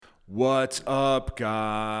What's up,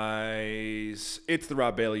 guys? It's the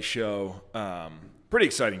Rob Bailey Show. Pretty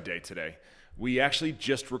exciting day today. We actually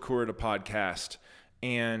just recorded a podcast,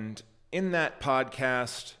 and in that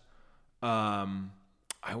podcast, I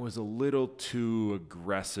was a little too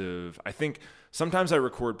aggressive. I think sometimes I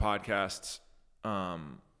record podcasts,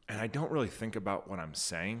 and I don't really think about what I'm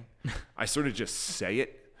saying. I sort of just say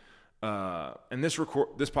it. And this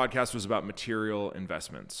podcast was about material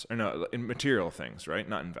investments, or no, in material things, right?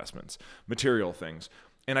 Not investments, material things.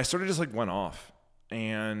 And I sort of just went off.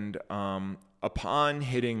 And upon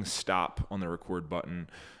hitting stop on the record button,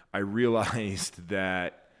 I realized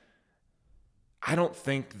that I don't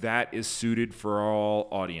think that is suited for all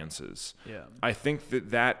audiences. Yeah. I think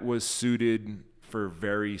that was suited for a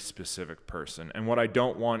very specific person. And what I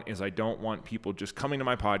don't want is I don't want people just coming to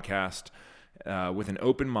my podcast with an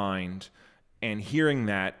open mind and hearing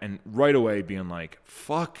that and right away being like,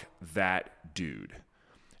 fuck that dude.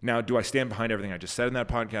 Now, do I stand behind everything I just said in that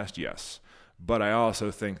podcast? Yes. But I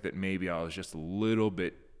also think that maybe I was just a little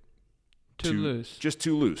bit too loose,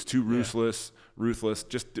 too ruthless,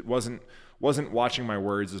 just wasn't watching my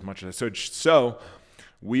words as much as I should. So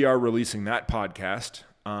we are releasing that podcast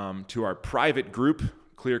to our private group,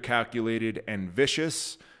 Clear, Calculated, and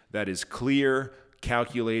Vicious. That is Clear,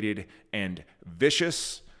 Calculated, and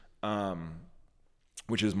Vicious,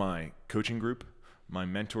 which is my coaching group, my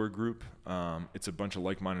mentor group. It's a bunch of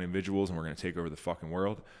like-minded individuals, and we're going to take over the fucking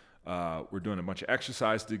world. We're doing a bunch of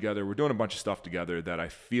exercise together. We're doing a bunch of stuff together that I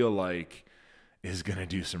feel like is going to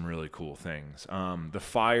do some really cool things. The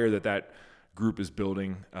fire that group is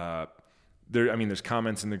building, there's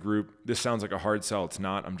comments in the group. This sounds like a hard sell. It's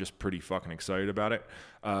not. I'm just pretty fucking excited about it.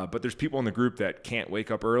 But there's people in the group that can't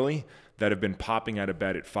wake up early that have been popping out of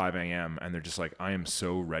bed at 5 a.m. and they're just like, I am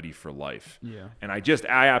so ready for life. Yeah. And I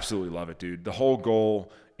absolutely love it, dude. The whole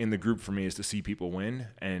goal in the group for me is to see people win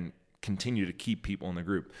and continue to keep people in the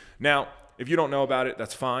group. Now, if you don't know about it,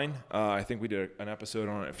 that's fine. I think we did an episode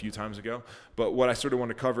on it a few times ago. But what I sort of want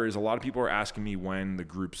to cover is a lot of people are asking me when the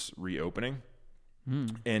group's reopening.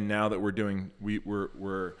 And now that we're down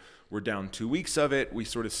 2 weeks of it, we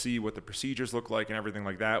sort of see what the procedures look like and everything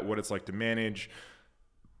like that, what it's like to manage.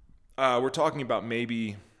 We're talking about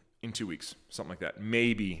maybe in 2 weeks, something like that.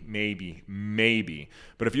 Maybe.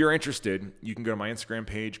 But if you're interested, you can go to my Instagram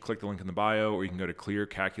page, click the link in the bio, or you can go to Clear,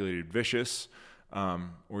 Calculated, Vicious.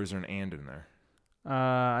 Or is there an and in there?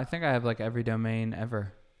 I think I have every domain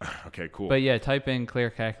ever. Okay, cool. But yeah, type in Clear,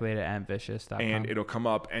 Calculated, and Vicious.com. And it'll come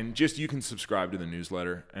up, and just you can subscribe to the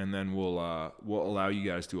newsletter, and then we'll allow you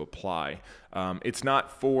guys to apply. It's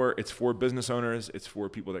for business owners. It's for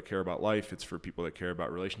people that care about life. It's for people that care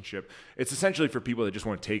about relationship. It's essentially for people that just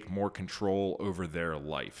want to take more control over their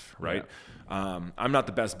life, right? Yeah. I'm not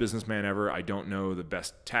the best businessman ever. I don't know the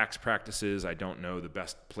best tax practices. I don't know the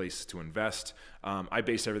best place to invest. I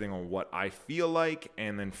base everything on what I feel like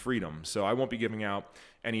and then freedom. So I won't be giving out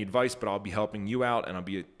any advice, but I'll be helping you out, and I'll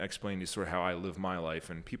be explaining to sort of how I live my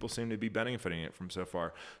life, and people seem to be benefiting it from so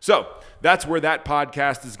far. So that's where that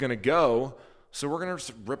podcast is going to go. So we're going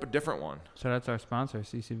to rip a different one. So that's our sponsor,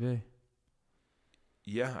 CCB.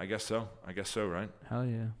 Yeah, I guess so, right? Hell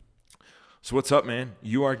yeah. So what's up, man?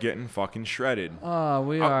 You are getting fucking shredded. Oh,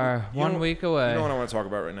 we are 1 week away. You know what I want to talk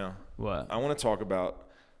about right now? What? I want to talk about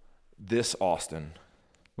this Austin.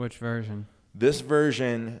 Which version? This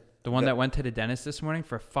version... The one that went to the dentist this morning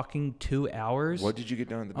for fucking 2 hours? What did you get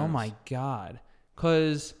done at the dentist? Oh, my God.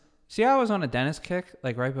 Because, see, I was on a dentist kick,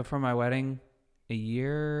 right before my wedding a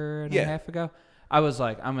year and a half ago. I was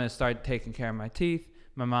like, I'm going to start taking care of my teeth.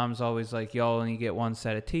 My mom's always like, you only get one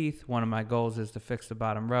set of teeth. One of my goals is to fix the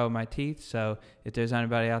bottom row of my teeth. So if there's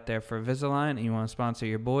anybody out there for Invisalign and you want to sponsor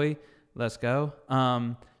your boy, let's go.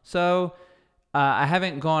 I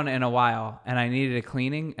haven't gone in a while, and I needed a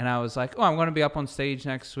cleaning, and I was like, I'm going to be up on stage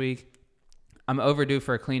next week. I'm overdue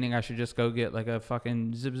for a cleaning. I should just go get a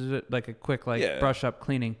fucking zip, a quick brush up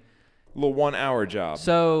cleaning. A little 1 hour job.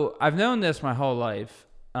 So I've known this my whole life.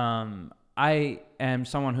 I am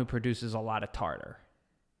someone who produces a lot of tartar.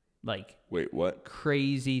 Wait, what?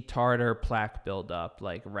 Crazy tartar plaque buildup,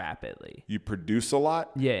 rapidly. You produce a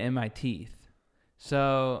lot? Yeah, in my teeth.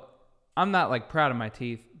 So I'm not proud of my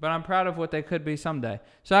teeth, but I'm proud of what they could be someday.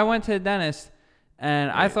 So I went to the dentist,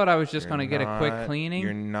 and I thought I was just going to get a quick cleaning.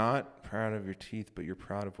 You're not proud of your teeth, but you're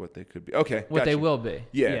proud of what they could be. Okay, what they will be.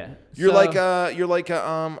 Yeah. You're like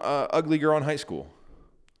a ugly girl in high school.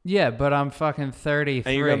 Yeah, but I'm fucking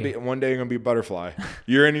 33. And one day you're gonna be a butterfly.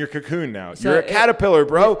 You're in your cocoon now. So you're a caterpillar,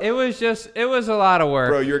 bro. It was a lot of work.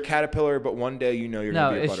 Bro, you're a caterpillar, but one day you're gonna be a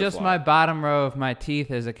butterfly. No, it's just my bottom row of my teeth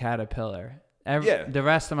is a caterpillar. The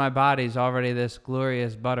rest of my body is already this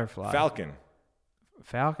glorious butterfly. Falcon.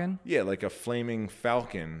 falcon? Yeah, like a flaming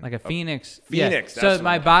falcon. Like a phoenix. Phoenix. Yeah. So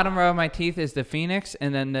my bottom row of my teeth is the phoenix,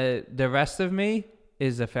 and then the rest of me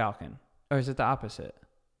is the falcon. Or is it the opposite?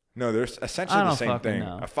 No, they're essentially the same thing.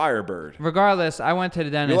 Know. A firebird. Regardless, I went to the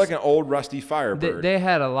dentist. You're like an old rusty firebird. They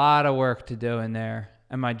had a lot of work to do in there.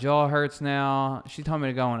 And my jaw hurts now. She told me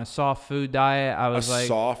to go on a soft food diet. I was like,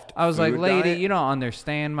 lady, diet? You don't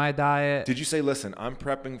understand my diet. Did you say, listen, I'm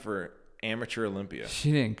prepping for amateur Olympia?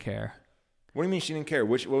 She didn't care. What do you mean she didn't care?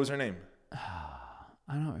 What was her name? I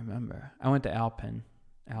don't remember. I went to Alpin.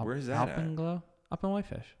 Where's that Alpin at? Glow? Up in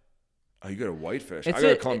Whitefish. Oh, you go to Whitefish. I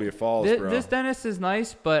go to Columbia Falls, bro. This dentist is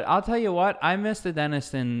nice, but I'll tell you what. I missed the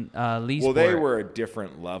dentist in Leesport. Well, they were a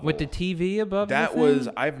different level. With the TV above that the thing? was,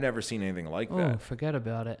 I've never seen anything like that. Oh, forget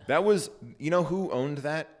about it. That was, you know who owned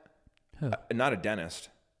that? Who? Not a dentist.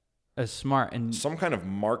 A smart and some kind of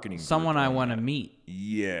marketing group. Someone I want to meet.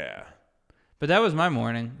 Yeah. But that was my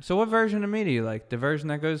morning. So what version of me do you like? The version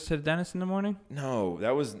that goes to the dentist in the morning? No,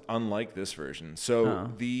 that was unlike this version.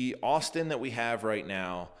 So the Austin that we have right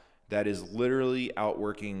now, that is literally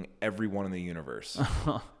outworking everyone in the universe.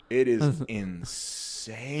 It is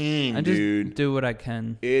insane, dude. I just do what I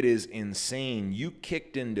can. It is insane. You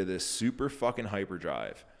kicked into this super fucking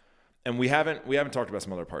hyperdrive. And we haven't talked about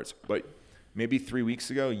some other parts, but maybe 3 weeks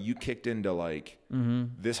ago, you kicked into like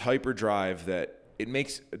this hyperdrive that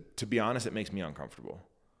to be honest, it makes me uncomfortable.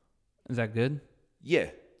 Is that good?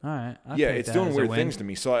 Yeah. All right. It's doing weird things to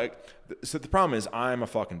me. So the problem is I'm a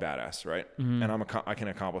fucking badass, right? And I can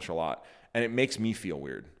accomplish a lot, and it makes me feel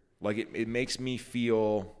weird. Like it makes me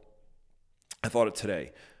feel. I thought it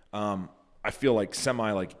today. I feel like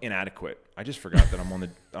inadequate. I just forgot that I'm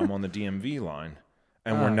on the DMV line,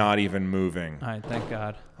 and we're not even moving. All right, thank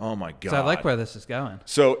God. Oh my God. So I like where this is going.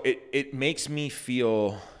 So it makes me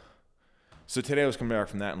feel. So today I was coming back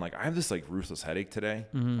from that and like I have this like ruthless headache today.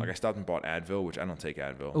 Like I stopped and bought Advil, which I don't take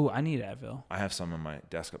Advil. Oh, I need Advil. I have some on my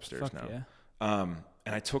desk upstairs now. Yeah.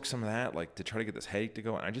 And I took some of that like to try to get this headache to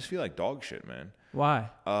go, and I just feel like dog shit, man. Why?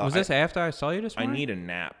 Was this after I saw you this morning? I need a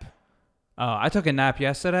nap. Oh, I took a nap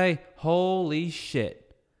yesterday. Holy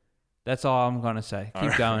shit. That's all I'm gonna say.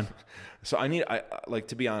 Keep going. So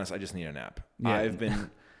to be honest, I just need a nap. Yeah.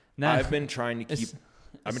 I've been trying to keep.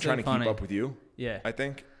 I've been trying to keep up with you. Yeah. I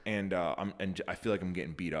think. And I feel like I'm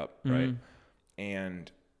getting beat up, right?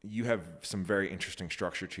 And you have some very interesting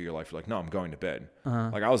structure to your life. You're like, no, I'm going to bed.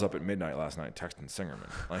 Like I was up at midnight last night texting Singerman,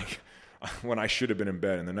 like when I should have been in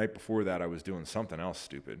bed. And the night before that, I was doing something else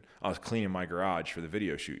stupid. I was cleaning my garage for the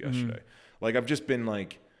video shoot yesterday. Like I've just been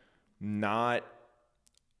like I've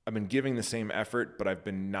been giving the same effort, but I've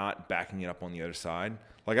been not backing it up on the other side.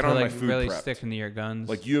 Like I don't have my food really prepped. Sticking to your guns.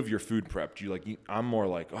 Like you have your food prepped. I'm more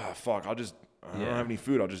like, oh fuck, I don't have any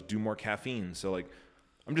food. I'll just do more caffeine. So like,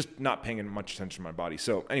 I'm just not paying much attention to my body.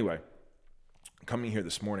 So anyway, coming here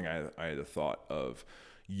this morning, I had the thought of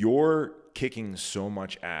you're kicking so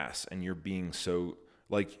much ass and you're being so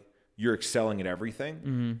like you're excelling at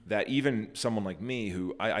everything that even someone like me,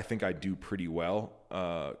 who I think I do pretty well,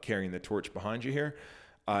 carrying the torch behind you here,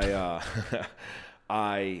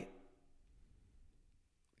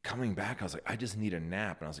 coming back, I was like, I just need a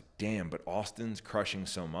nap. And I was like, damn, but Austin's crushing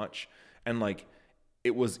so much. And like,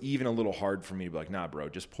 it was even a little hard for me to be like, nah, bro,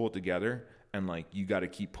 just pull it together. And like, you got to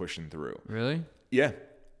keep pushing through. Really? Yeah.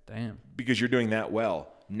 Damn. Because you're doing that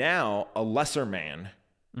well. Now, a lesser man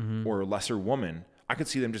or a lesser woman, I could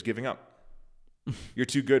see them just giving up. You're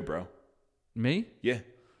too good, bro. Me? Yeah.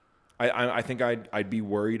 I think I'd be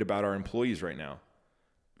worried about our employees right now.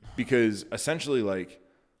 Because essentially, like,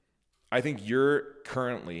 I think you're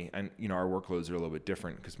currently, and you know, our workloads are a little bit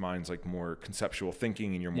different because mine's like more conceptual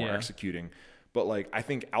thinking and you're more executing. But like, I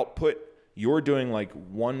think output, you're doing like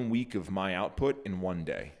 1 week of my output in 1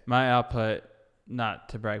 day. My output, not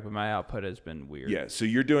to brag, but my output has been weird. Yeah. So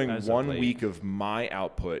you're doing 1 week of my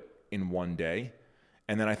output in 1 day.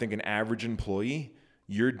 And then I think an average employee,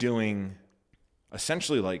 you're doing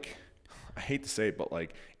essentially like, I hate to say it, but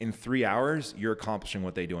like in 3 hours, you're accomplishing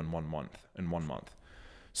what they do in 1 month.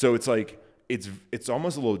 So it's like it's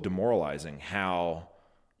almost a little demoralizing how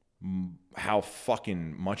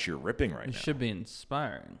fucking much you're ripping right now. It should be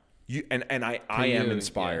inspiring. I am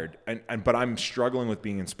inspired, but I'm struggling with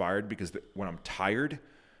being inspired because when I'm tired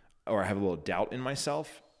or I have a little doubt in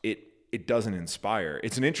myself, it doesn't inspire.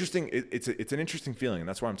 It's an interesting feeling, and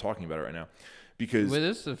that's why I'm talking about it right now. Because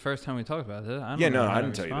this is the first time we talked about this. I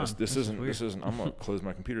didn't tell you this. This isn't. I'm gonna close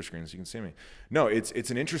my computer screen so you can see me. No, it's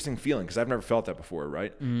an interesting feeling because I've never felt that before,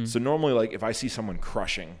 right? So normally, like if I see someone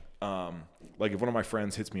crushing, like if one of my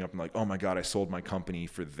friends hits me up and like, oh my God, I sold my company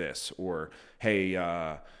for this, or hey,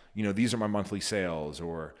 these are my monthly sales,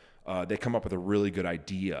 or they come up with a really good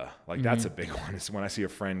idea. Like that's a big one. Is when I see a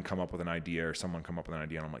friend come up with an idea or someone come up with an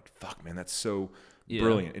idea and I'm like, fuck, man, that's so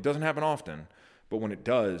brilliant. It doesn't happen often, but when it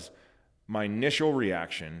does, my initial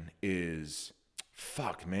reaction is,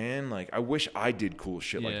 fuck, man, like I wish I did cool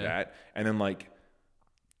shit like that. And then like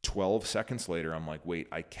 12 seconds later, I'm like, wait,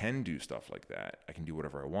 I can do stuff like that. I can do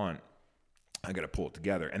whatever I want. I got to pull it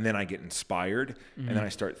together. And then I get inspired and then I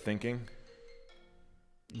start thinking.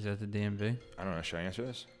 Is that the DMV? I don't know. Should I answer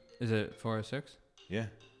this? Is it 406? Yeah.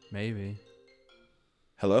 Maybe.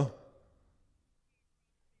 Hello?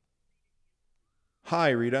 Hi,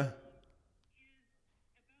 Rita.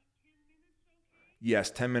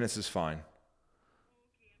 Yes, 10 minutes is fine.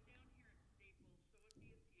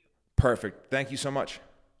 Perfect. Thank you so much.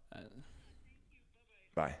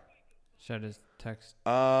 Bye. Should I just text?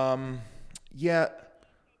 Yeah.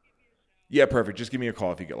 Yeah, perfect. Just give me a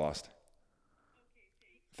call if you get lost.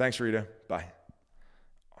 Thanks, Rita. Bye.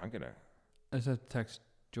 I'm going to... Is that text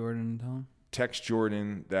Jordan and tell him? Text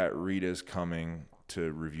Jordan that Rita's coming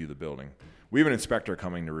to review the building. We have an inspector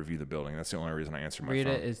coming to review the building. That's the only reason I answer my phone.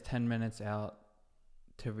 Rita is 10 minutes out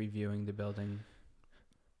to reviewing the building.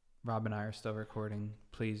 Rob and I are still recording.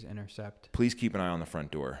 Please intercept. Please keep an eye on the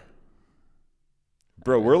front door.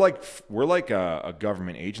 Bro, we're like a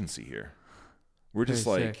government agency here. We're just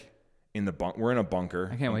Very like sick. we're in a bunker.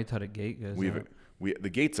 I can't wait till the gate goes up. The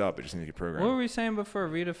gate's up. It just needs to get programmed. What were we saying before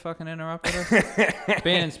Rita fucking interrupted us?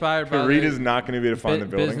 Being inspired by Rita's not going to be able to find the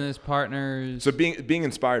building. Business partners. So being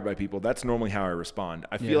inspired by people, that's normally how I respond.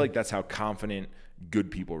 I feel like that's how confident,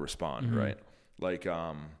 good people respond, right? Like,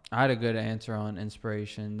 I had a good answer on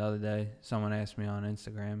inspiration the other day. Someone asked me on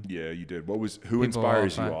Instagram. Yeah, you did. Who people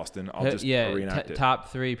inspires you, Austin? I'll just reenact it. Top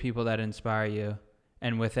 3 people that inspire you.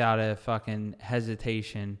 And without a fucking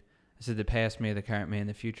hesitation, I said the past me, the current me, and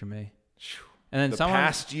the future me. And then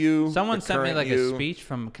someone sent me like a speech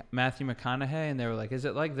from Matthew McConaughey, and they were like, "Is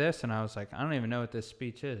it like this?" And I was like, "I don't even know what this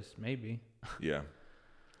speech is. Maybe." Yeah,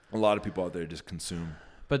 a lot of people out there just consume.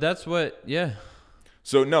 But that's what, yeah.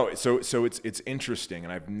 So it's interesting,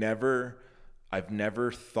 and I've never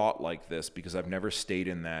thought like this because I've never stayed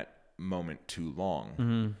in that moment too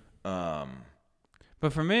long.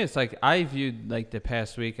 But for me, it's like I viewed like the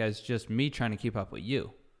past week as just me trying to keep up with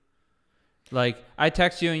you. Like, I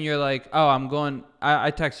text you and you're like, oh, I'm going. I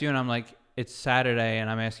text you and I'm like, it's Saturday and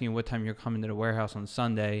I'm asking you what time you're coming to the warehouse on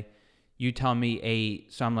Sunday. You tell me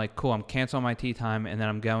 8. So I'm like, cool, I'm canceling my tea time and then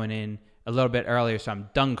I'm going in a little bit earlier so I'm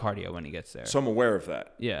done cardio when he gets there. So I'm aware of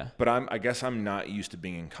that. Yeah. But I guess I'm not used to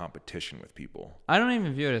being in competition with people. I don't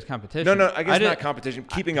even view it as competition. No, I guess not competition.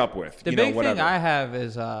 Keeping up with. The big thing I have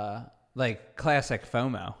is like classic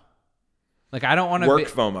FOMO. Like, I don't want to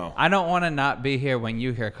FOMO. I don't want to not be here when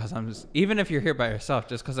you here because even if you're here by yourself,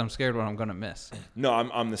 just because I'm scared what I'm going to miss. No,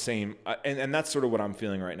 I'm the same. And that's sort of what I'm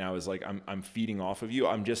feeling right now is like I'm feeding off of you.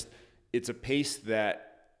 It's a pace that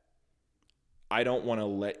I don't want to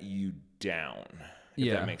let you down,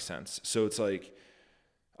 if that makes sense. So it's like,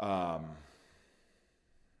 I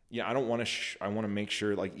don't want to, I want to make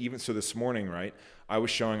sure, like, even so this morning, right, I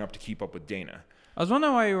was showing up to keep up with Dana. I was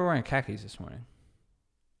wondering why you were wearing khakis this morning.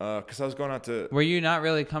 Because I was going out to... Were you not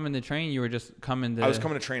really coming to train? You were just coming to... I was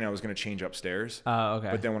coming to train. I was going to change upstairs. Oh, okay.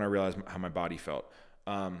 But then when I realized how my body felt.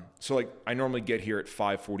 So, like, I normally get here at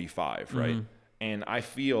 5:45, right? And I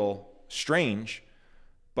feel strange,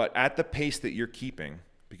 but at the pace that you're keeping,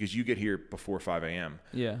 because you get here before 5 a.m.,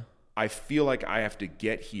 I feel like I have to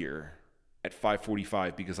get here at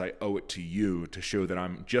 5:45 because I owe it to you to show that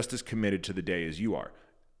I'm just as committed to the day as you are.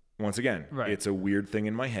 Once again, it's a weird thing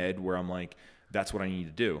in my head where I'm like... That's what I need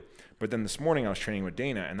to do. But then this morning I was training with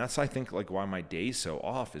Dana, and that's, I think, like why my day's so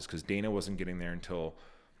off is because Dana wasn't getting there until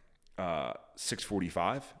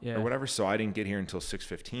 6:45 or whatever, so I didn't get here until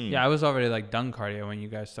 6:15. Yeah, I was already like done cardio when you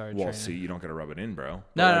guys started training. Well, see, you don't got to rub it in, bro.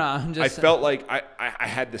 No, I'm just... I felt like I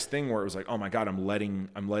had this thing where it was like, oh my God, I'm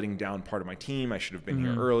letting down part of my team. I should have been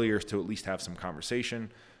here earlier to at least have some conversation.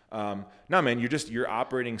 No, man, you're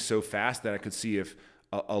operating so fast that I could see if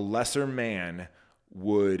a lesser man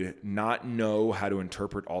would not know how to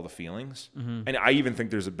interpret all the feelings. And I even think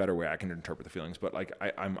there's a better way I can interpret the feelings, but like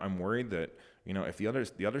I'm worried that, if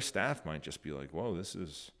the other staff might just be like, whoa,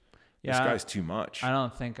 this guy's too much. I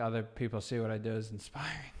don't think other people see what I do as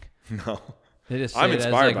inspiring. No. They just see I'm it as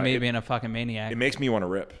inspired like by me it. being a fucking maniac. It makes me want to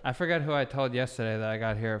rip. I forgot who I told yesterday that I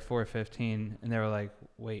got here at 4:15 and they were like,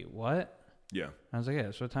 wait, what? Yeah. I was like, yeah,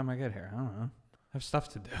 that's what time I get here. I don't know. I have stuff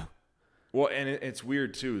to do. Well, and it's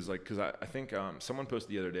weird too, is like, because I think someone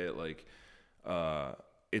posted the other day that like,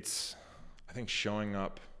 it's, I think showing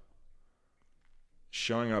up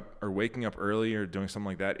or waking up early or doing something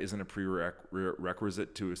like that isn't a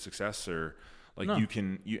prerequisite to a success, or Like No,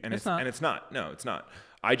 it's not. No, it's not.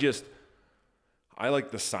 I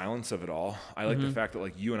like the silence of it all. I like the fact that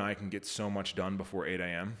like you and I can get so much done before 8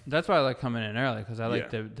 a.m. That's why I like coming in early, because I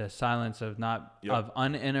like the silence of of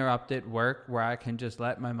uninterrupted work, where I can just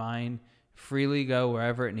let my mind freely go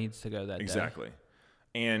wherever it needs to go that day. Exactly.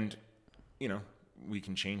 And, you know, we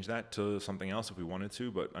can change that to something else if we wanted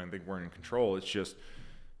to, but I think we're in control. It's just,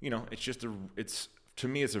 you know, to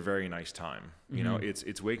me, it's a very nice time. You know,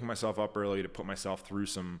 it's waking myself up early to put myself through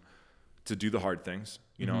to do the hard things.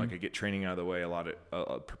 You know, like I get training out of the way, a lot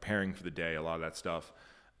of preparing for the day, a lot of that stuff.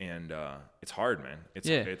 And it's hard, man.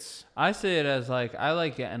 I see it as like, I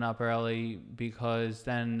like getting up early because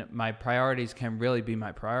then my priorities can really be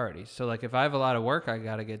my priorities. So like if I have a lot of work I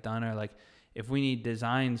got to get done, or like if we need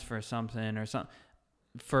designs for something or something,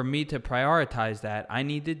 for me to prioritize that, I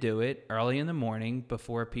need to do it early in the morning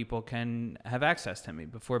before people can have access to me,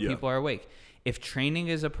 before people are awake. If training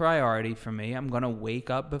is a priority for me, I'm going to wake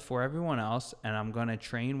up before everyone else and I'm going to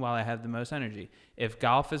train while I have the most energy. If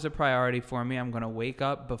golf is a priority for me, I'm going to wake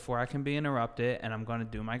up before I can be interrupted and I'm going to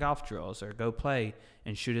do my golf drills or go play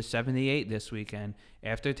and shoot a 78 this weekend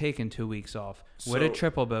after taking 2 weeks off with a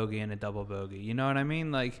triple bogey and a double bogey. You know what I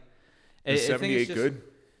mean? Like, is 78 good?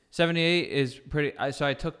 78 is pretty. So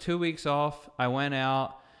I took 2 weeks off. I went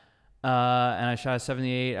out and I shot a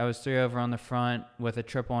 78. I was 3 over on the front with a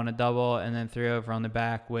triple and a double, and then 3 over on the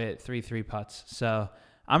back with 3 putts. So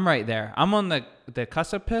I'm right there. I'm on the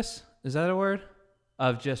precipice. Is that a word?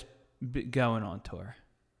 Of just going on tour.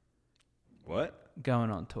 What?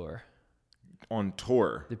 Going on tour. On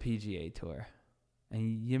tour? The PGA Tour.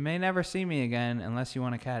 And you may never see me again unless you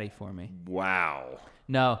want to caddy for me. Wow.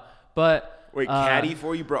 No, but... Wait, caddy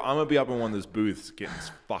for you, bro? I'm going to be up in one of those booths getting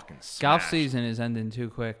fucking smashed. Golf season is ending too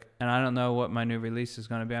quick, and I don't know what my new release is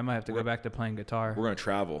going to be. I might have to go back to playing guitar. We're going to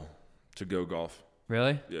travel to go golf.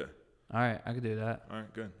 Really? Yeah. All right, I could do that. All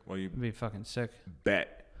right, good. Well, It'd be fucking sick.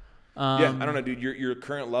 Bet. Yeah, I don't know, dude. Your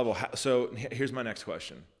current level. So here's my next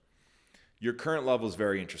question. Your current level is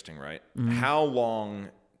very interesting, right? Mm-hmm. How long...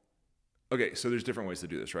 Okay, so there's different ways to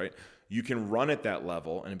do this, right? You can run at that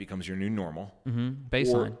level, and it becomes your new normal. Mm-hmm.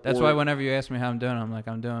 Baseline. That's why whenever you ask me how I'm doing, I'm like,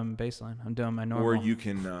 I'm doing baseline. I'm doing my normal. Or you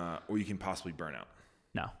can possibly burn out.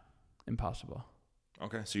 No, impossible.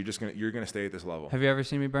 Okay, so you're gonna stay at this level. Have you ever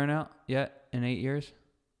seen me burn out yet in 8 years?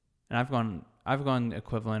 And I've gone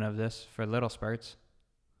equivalent of this for little spurts.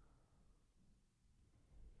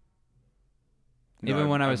 No, even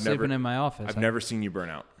when I was sleeping in my office. I've never seen you burn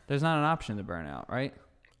out. There's not an option to burn out, right?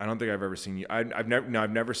 I don't think I've ever seen you. I've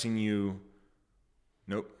never seen you.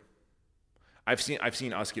 Nope. I've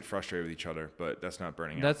seen us get frustrated with each other, but that's not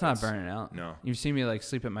burning out. That's not burning out. No. You've seen me like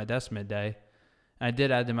sleep at my desk midday. And I did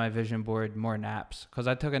add to my vision board more naps because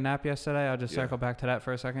I took a nap yesterday. I'll just circle back to that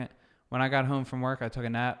for a second. When I got home from work, I took a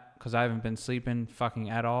nap because I haven't been sleeping fucking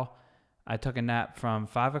at all. I took a nap from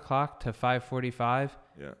 5 o'clock to 5:45.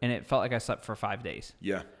 Yeah. And it felt like I slept for 5 days.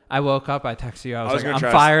 Yeah. I woke up, I texted you, I was like,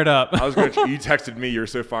 I'm fired up. You texted me, you were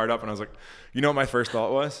so fired up, and I was like, you know what my first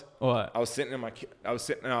thought was? What? I was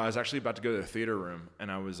actually about to go to the theater room,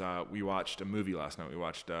 and we watched a movie last night. We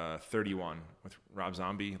watched 31 with Rob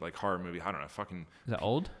Zombie, like horror movie. I don't know, fucking. Is that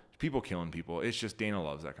old? People killing people. It's just Dana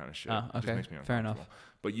loves that kind of shit. Oh, okay. It just makes me uncomfortable. Fair enough.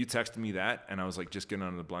 But you texted me that, and I was like just getting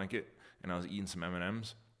under the blanket, and I was eating some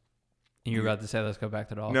M&Ms. And you were about to say, let's go back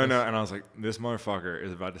to the office. No. And I was like, this motherfucker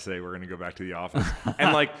is about to say we're going to go back to the office.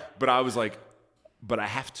 And like, but I was like, but I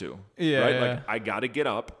have to. Yeah. Right? Like, I got to get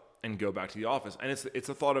up and go back to the office. And it's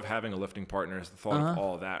the thought of having a lifting partner. It's the thought of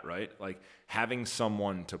all of that, right? Like having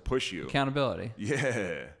someone to push you. Accountability.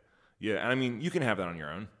 Yeah. Yeah. And I mean, you can have that on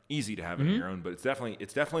your own. Easy to have it on your own. But it's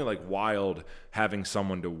definitely like wild having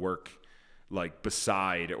someone to work like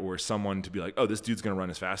beside, or someone to be like, oh, this dude's going to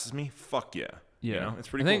run as fast as me. Fuck yeah. Yeah, you know, it's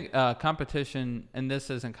pretty cool. I think competition, and this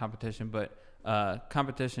isn't competition, but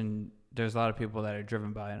competition, there's a lot of people that are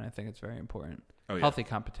driven by it, and I think it's very important. Oh, yeah. Healthy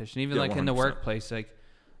competition. Even like 100%. In the workplace, like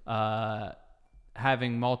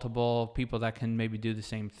having multiple people that can maybe do the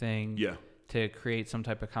same thing to create some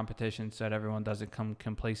type of competition so that everyone doesn't become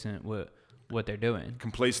complacent with what they're doing.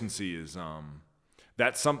 Complacency is,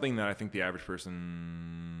 that's something that I think the average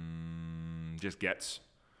person just gets.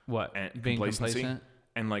 What? Being complacent?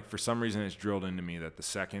 And like for some reason, it's drilled into me that the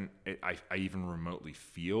second I even remotely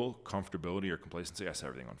feel comfortability or complacency, I set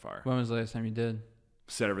everything on fire. When was the last time you did?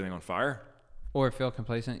 Set everything on fire? Or feel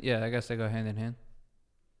complacent? Yeah, I guess they go hand in hand.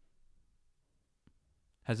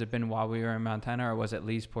 Has it been while we were in Montana, or was it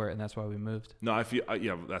Leesport and that's why we moved? No, I feel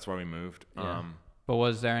that's why we moved. Yeah. But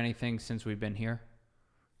was there anything since we've been here?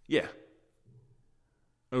 Yeah.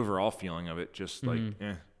 Overall feeling of it, just like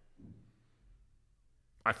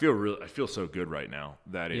I feel so good right now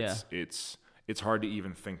that it's it's hard to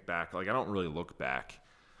even think back. Like I don't really look back.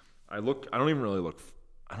 I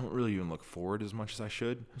don't really even look forward as much as I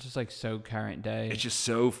should. It's just like so current day. It's just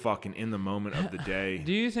so fucking in the moment of the day.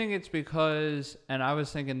 Do you think it's because, and I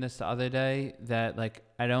was thinking this the other day, that like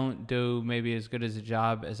I don't do maybe as good as a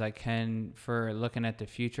job as I can for looking at the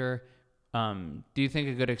future? Do you think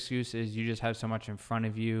a good excuse is you just have so much in front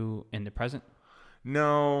of you in the present?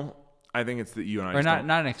 No, I think it's that you and I or not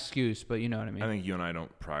an excuse, but you know what I mean. I think you and I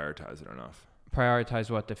don't prioritize it enough. Prioritize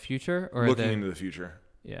what, the future or looking into the future?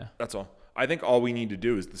 Yeah, that's all. I think all we need to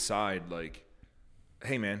do is decide, like,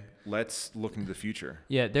 hey man, let's look into the future.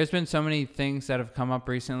 Yeah, there's been so many things that have come up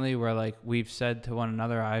recently where like we've said to one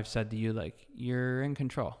another, I've said to you, like, you're in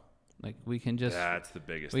control. Like we can just. That's the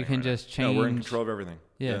biggest. We can just change. No, we're in control of everything.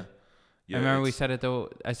 Yeah. I remember I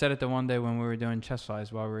said it the one day when we were doing chest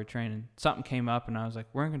flies while we were training. Something came up and I was like,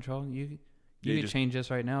 we're in control. You can change this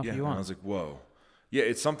right now if you want. And I was like, whoa. Yeah,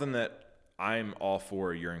 it's something that I'm all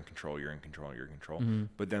for. You're in control. You're in control. You're in control. Mm-hmm.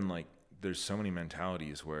 But then like, there's so many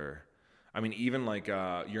mentalities where, I mean, even like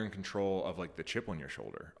you're in control of like the chip on your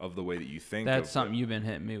shoulder, of the way that you think. That's something you've been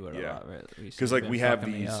hitting me with a lot, right? Because like we have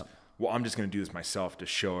these. Well, I'm just gonna do this myself to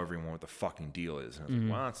show everyone what the fucking deal is. And I was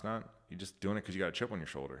like, well, it's not. You're just doing it because you got a chip on your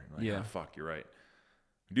shoulder. Like, yeah. Oh, fuck, you're right.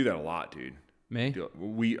 We do that a lot, dude. Me?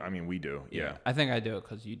 We do. Yeah. I think I do it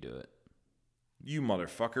because you do it. You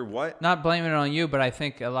motherfucker, what? Not blaming it on you, but I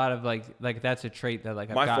think a lot of like that's a trait that like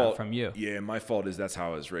I've gotten from you. Yeah, my fault is that's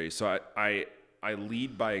how I was raised. So I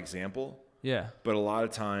lead by example. Yeah. But a lot of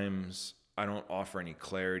times I don't offer any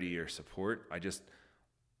clarity or support. I just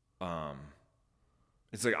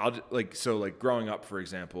it's like growing up, for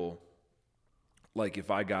example, like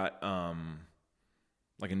if I got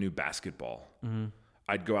like a new basketball, mm-hmm.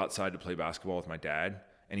 I'd go outside to play basketball with my dad,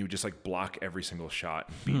 and he would just like block every single shot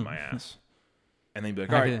and beat my ass. And then he'd be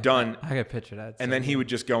like, all right, done. I could picture that. And then he would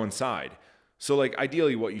just go inside. So like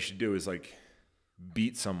ideally what you should do is like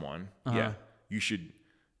beat someone. Uh-huh. Yeah. You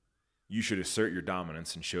should assert your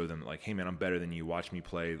dominance and show them like, hey man, I'm better than you. Watch me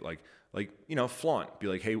play. Like, you know, flaunt. Be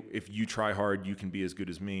like, hey, if you try hard, you can be as good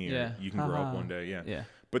as me. Or you can grow up one day. Yeah. Yeah.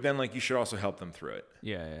 But then like you should also help them through it.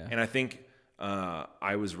 Yeah. Yeah. And I think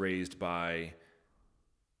I was raised by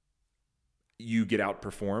you get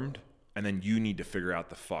outperformed and then you need to figure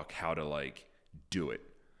out how to like do it.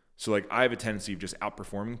 So like I have a tendency of just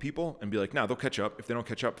outperforming people and be like, no, they'll catch up. If they don't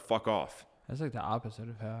catch up, fuck off. That's like the opposite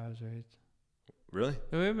of how I was raised. Really?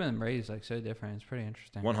 We've been raised like so different. It's pretty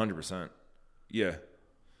interesting. 100%. Yeah.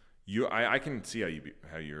 I can see how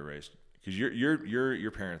you were raised because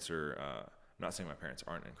your parents are. I'm not saying my parents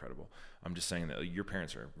aren't incredible. I'm just saying that your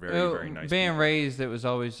parents are very very nice. Being people. Raised, it was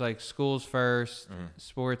always like schools first, mm-hmm.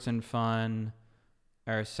 sports and fun,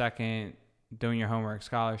 or second, doing your homework,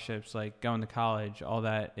 scholarships, like going to college. All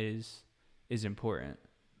that is important.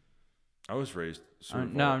 I was raised.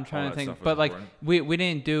 I'm trying to think, but like we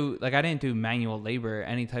didn't do like I didn't do manual labor,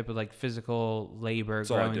 any type of like physical labor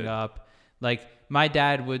growing up. Like my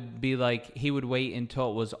dad would be like, he would wait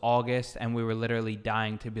until it was August and we were literally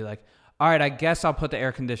dying to be like, all right, I guess I'll put the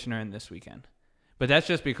air conditioner in this weekend. But that's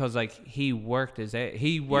just because like he worked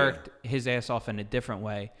his ass off in a different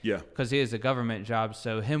way. Yeah. Because he has a government job,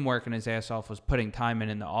 so him working his ass off was putting time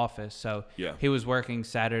in the office. So he was working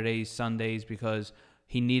Saturdays, Sundays because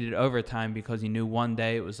he needed overtime because he knew one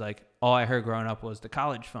day it was like all I heard growing up was the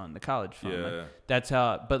college fund. Yeah. Like, that's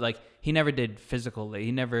how. But like he never did physical.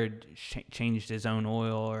 He never changed his own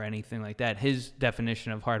oil or anything like that. His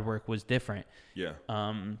definition of hard work was different. Yeah.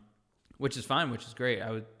 Which is fine, which is great.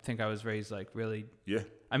 I would think I was raised like really. Yeah.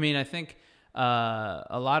 I mean, I think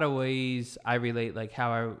a lot of ways I relate like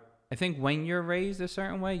how I think when you're raised a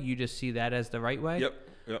certain way, you just see that as the right way.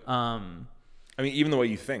 Yep. I mean, even the way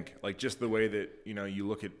you think, like just the way that, you know, you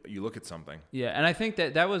look at something. Yeah. And I think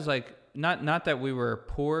that was like, not that we were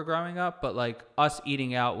poor growing up, but like us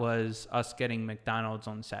eating out was us getting McDonald's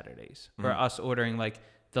on Saturdays or us ordering like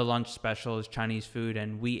the lunch specials, Chinese food.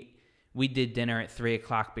 And we did dinner at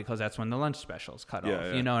 3:00 because that's when the lunch specials cut off.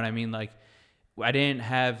 Yeah. You know what I mean? Like I didn't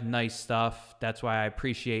have nice stuff. That's why I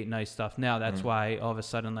appreciate nice stuff now. That's why all of a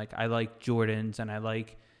sudden, like I like Jordans and I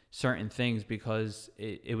like certain things because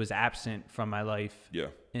it was absent from my life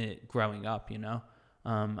growing up, you know?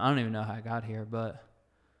 I don't even know how I got here, but...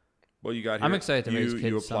 Well, you got here. I'm excited to raise kids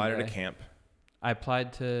You applied someday. At a camp. I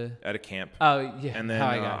applied to... At a camp. Oh, yeah. And then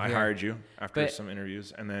I hired you after some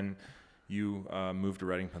interviews, and then you moved to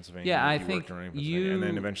Reading, Pennsylvania. Yeah, I think think worked in Reading, Pennsylvania, and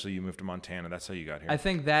then eventually you moved to Montana. That's how you got here. I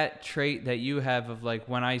think that trait that you have of like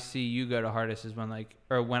when I see you go to Hardest is when like,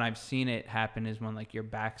 or when I've seen it happen is when like your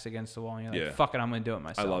back's against the wall and you're like, fuck it, I'm going to do it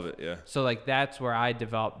myself. I love it, yeah. So like that's where I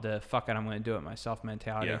developed the fuck it, I'm going to do it myself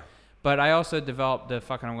mentality. Yeah. But I also developed the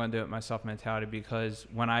fucking I'm going to do it myself mentality because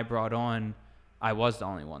when I brought on, I was the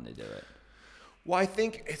only one to do it. Well, I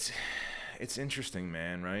think it's interesting,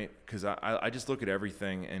 man, right? Because I just look at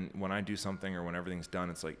everything, and when I do something or when everything's done,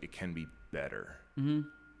 it's like it can be better. Mm-hmm.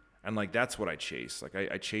 And like that's what I chase. Like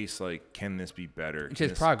I chase like, can this be better? It's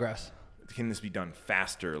just progress. Can this be done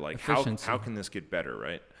faster? Like how can this get better,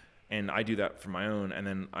 right? And I do that for my own, and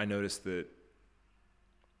then I notice that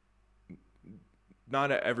not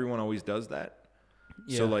everyone always does that.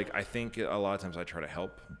 Yeah. So like I think a lot of times I try to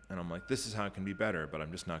help, and I'm like, this is how it can be better, but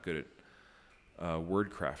I'm just not good at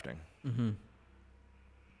word crafting. Mm-hmm.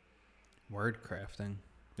 Word crafting.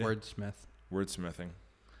 Yeah. Wordsmithing.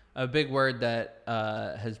 A big word that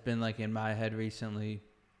has been like in my head recently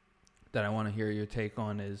that I want to hear your take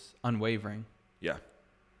on is unwavering. Yeah.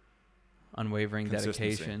 Unwavering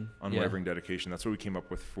dedication. Unwavering dedication. That's what we came up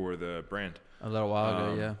with for the brand. A little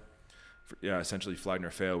while ago, yeah. Essentially flag nor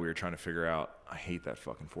fail. We were trying to figure out, I hate that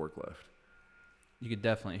fucking forklift. You could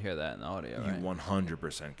definitely hear that in the audio, right? You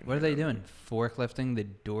 100% can. What are they doing? Forklifting the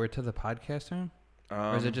door to the podcast room?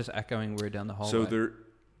 Or is it just echoing weird down the hallway? So they're,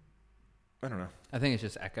 I don't know. I think it's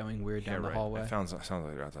just echoing weird down the hallway. It sounds like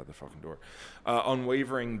they're outside the fucking door.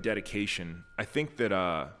 Unwavering dedication. I think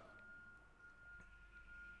that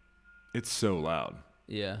it's so loud.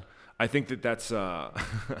 Yeah. I think that's we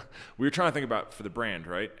were trying to think about for the brand,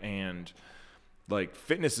 right? And like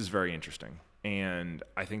fitness is very interesting. And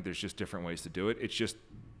I think there's just different ways to do it. It's just,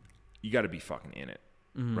 you got to be fucking in it,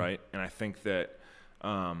 mm-hmm. right? And I think that,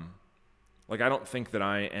 like, I don't think that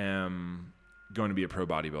I am going to be a pro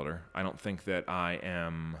bodybuilder. I don't think that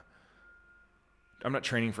I'm not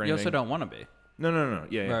training for anything. You also don't want to be. No.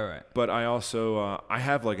 Yeah. Right. But I also, I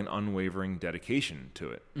have like an unwavering dedication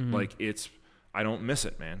to it. Mm-hmm. Like I don't miss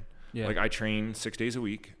it, man. Yeah. Like I train 6 days a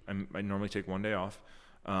week. I normally take 1 day off,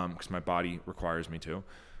 because my body requires me to.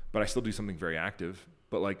 But I still do something very active.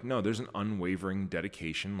 But like, no, there's an unwavering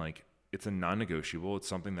dedication. Like it's a non-negotiable. It's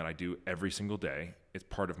something that I do every single day. It's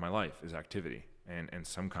part of my life is activity and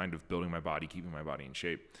some kind of building my body, keeping my body in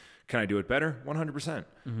shape. Can I do it better? 100%.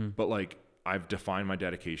 Mm-hmm. But like I've defined my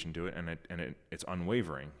dedication to it and it's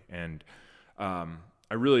unwavering. And I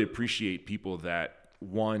really appreciate people that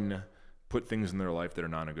put things in their life that are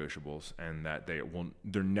non-negotiables and that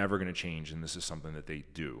they're never going to change. And this is something that they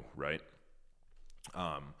do, right?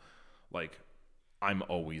 Like I'm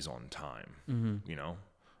always on time, mm-hmm.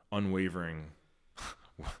 Unwavering,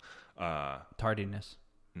 tardiness.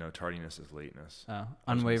 No, tardiness is lateness. Oh,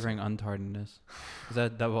 unwavering untardiness. Is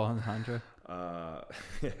that double entendre?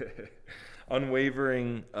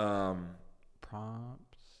 Unwavering,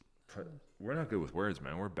 prompts. We're not good with words,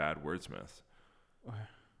 man. We're bad wordsmiths.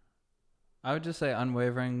 I would just say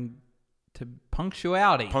unwavering to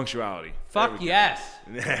punctuality. Fuck yes.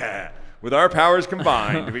 Yeah. With our powers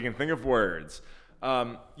combined, we can think of words.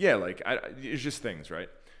 It's just things, right?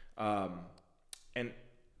 And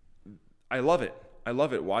I love it. I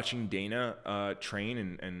love it watching Dana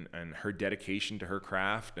train and her dedication to her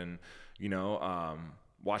craft, and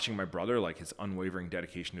watching my brother, like his unwavering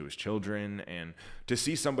dedication to his children, and to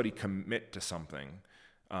see somebody commit to something.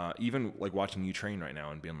 Even like watching you train right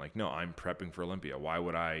now and being like, no, I'm prepping for Olympia. Why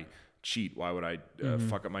would I cheat? Why would I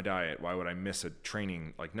fuck up my diet? Why would I miss a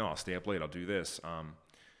training? Like, no, I'll stay up late. I'll do this.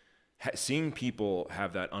 Seeing people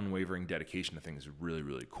have that unwavering dedication to things is really,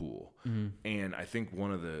 really cool. Mm-hmm. And I think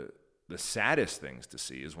one of the saddest things to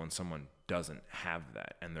see is when someone doesn't have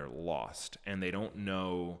that and they're lost and they don't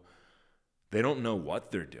know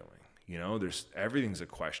what they're doing. Everything's a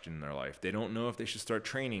question in their life. They don't know if they should start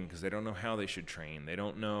training because they don't know how they should train. They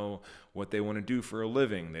don't know what they want to do for a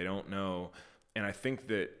living. They don't know. And I think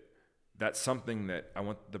that that's something that I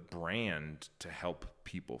want the brand to help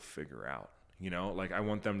people figure out. Like I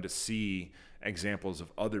want them to see examples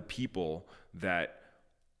of other people that,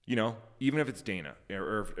 even if it's Dana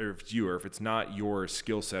or if it's you, or if it's not your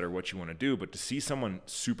skill set or what you want to do, but to see someone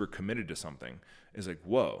super committed to something is like,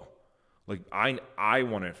 whoa. Like I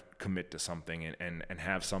want to commit to something and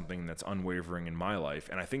have something that's unwavering in my life.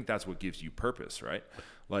 And I think that's what gives you purpose, right?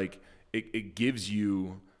 Like it gives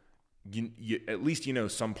you at least,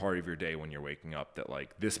 some part of your day when you're waking up that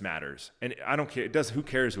like this matters. And I don't care. Who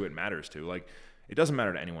cares who it matters to? Like it doesn't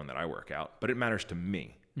matter to anyone that I work out, but it matters to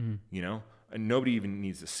me, and nobody even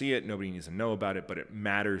needs to see it. Nobody needs to know about it, but it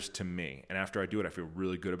matters to me. And after I do it, I feel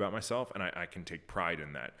really good about myself and I can take pride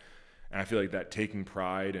in that. And I feel like that taking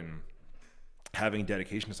pride and having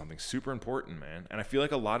dedication to something super important, man. And I feel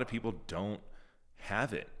like a lot of people don't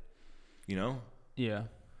have it, Yeah.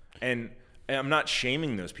 And I'm not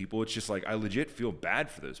shaming those people. It's just like, I legit feel bad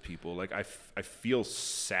for those people. Like I feel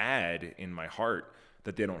sad in my heart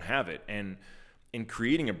that they don't have it. And in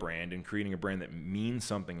creating a brand that means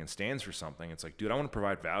something and stands for something, it's like, dude, I want to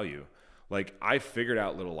provide value. Like, I figured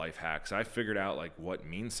out little life hacks. I figured out like what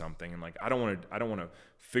means something, and like I don't want to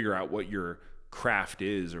figure out what your craft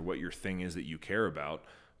is or what your thing is that you care about,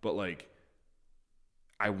 but like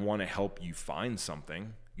I want to help you find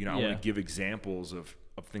something. You know, I want to give examples of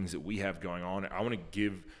things that we have going on. I want to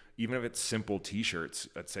give, even if it's simple t-shirts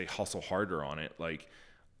that say hustle harder on it, like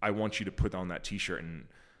I want you to put on that t-shirt and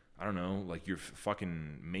I don't know, like you're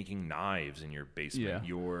fucking making knives in your basement.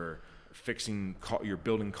 You're fixing, you're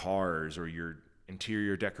building cars, or you're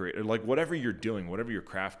interior decorator, like whatever you're doing, whatever your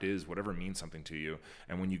craft is, whatever means something to you.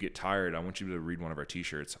 And when you get tired, I want you to read one of our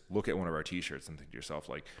t-shirts, look at one of our t-shirts and think to yourself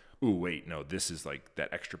like, ooh, wait, no, this is like that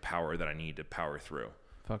extra power that I need to power through.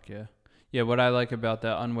 Fuck yeah. Yeah, what I like about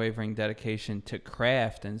the unwavering dedication to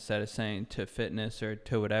craft instead of saying to fitness or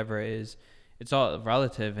to whatever is it's all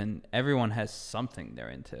relative, and everyone has something they're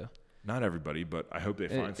into. Not everybody, but I hope they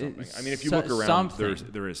find something. I mean, if you look around,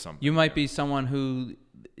 there is something. You might be someone who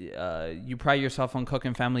you pride yourself on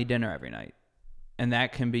cooking family dinner every night, and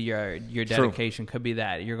that can be your dedication. True. Could be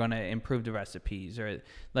that you're going to improve the recipes, or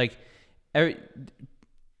like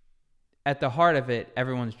at the heart of it,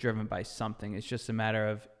 everyone's driven by something. It's just a matter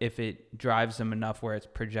of if it drives them enough where it's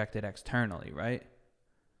projected externally, right?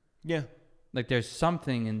 Yeah. Like there's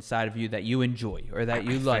something inside of you that you enjoy or that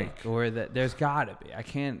you like, or that there's gotta be. I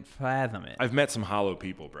can't fathom it. I've met some hollow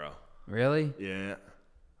people, bro. Really? Yeah.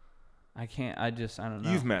 I don't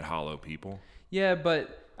know. You've met hollow people. Yeah,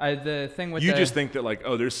 but the thing with just think that like,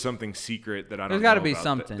 oh, there's something secret that I don't know. There's got to be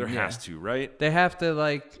something. There has to, right? They have to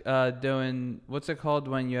like doing, what's it called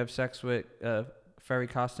when you have sex with furry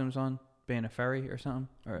costumes on? Being a furry or something?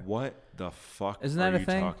 Or what the fuck isn't that are a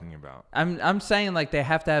thing? You talking about? I'm saying like they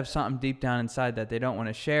have to have something deep down inside that they don't want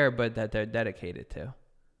to share, but that they're dedicated to.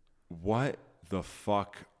 What the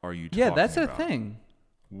fuck are you talking about? Yeah, that's a thing.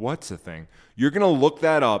 What's a thing? You're going to look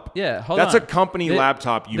that up. Yeah, hold That's on. a company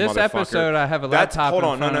laptop, you motherfucker. This episode, I have a laptop Hold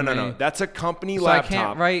on, in front of me. no. That's a company so laptop. I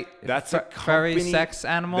can't write furry sex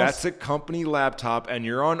animals? That's a company laptop, and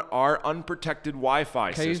you're on our unprotected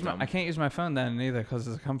Wi-Fi system. I can't use my phone then either because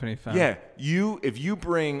it's a company phone. Yeah, if you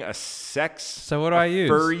bring a sex... So what do I use?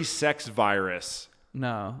 Furry sex virus.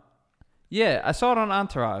 No. Yeah, I saw it on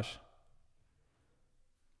Entourage.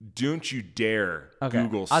 Don't you dare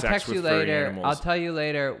Google I'll sex text with you furry later. animals. I'll tell you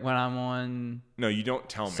later when I'm on. No, you don't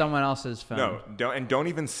tell me. Someone else's phone. No, don't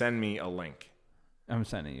even send me a link. I'm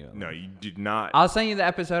sending you. No, you did not. I'll send you the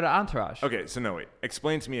episode of Entourage. Okay, so no, wait.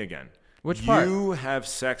 Explain to me again. Which part? You have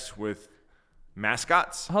sex with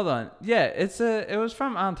mascots? Hold on. Yeah, it was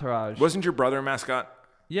from Entourage. Wasn't your brother a mascot?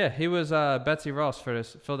 Yeah, he was Betsy Ross for the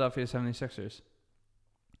Philadelphia 76ers.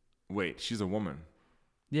 Wait, she's a woman.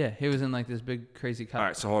 Yeah, he was in like this big crazy cut. All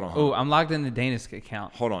right, so hold on. Oh, I'm logged in the Danish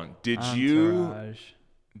account. Hold on. Did you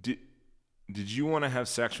want to have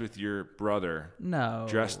sex with your brother? No.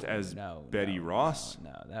 Dressed as Betty Ross?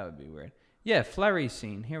 No, that would be weird. Yeah, flurry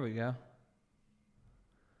scene. Here we go.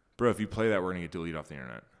 Bro, if you play that, we're going to get deleted off the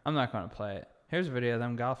internet. I'm not going to play it. Here's a video of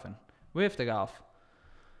them golfing. We have to golf.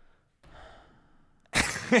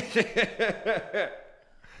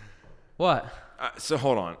 What? So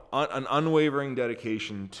hold on. An unwavering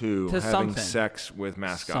dedication to having something. Sex with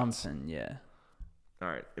mascots. Something, yeah. All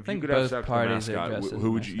right. If you could have sex with a mascot,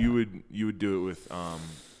 who would you would do it with?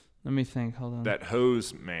 Let me think. Hold on. That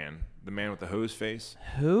hose man, the man with the hose face.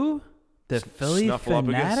 Who? The Philly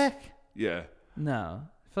Fanatic? Yeah. No,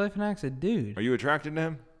 Philly Fanatic's a dude. Are you attracted to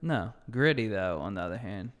him? No, Gritty though. On the other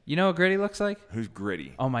hand, you know what Gritty looks like? Who's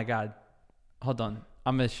Gritty? Oh my God. Hold on.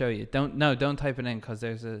 I'm gonna show you. Don't type it in because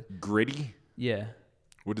there's a Gritty. Yeah.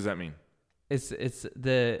 What does that mean? It's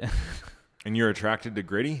the. And you're attracted to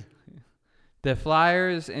Gritty? The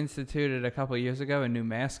Flyers instituted a couple of years ago a new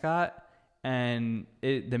mascot, and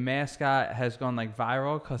the mascot has gone like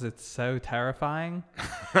viral because it's so terrifying.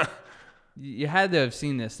 You had to have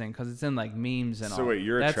seen this thing because it's in like memes and all. So wait,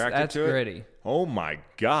 you're attracted to it? That's Gritty. Oh my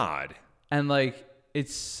God. And like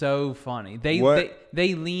it's so funny.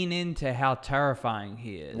 They lean into how terrifying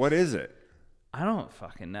he is. What is it? I don't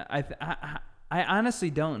fucking know. I honestly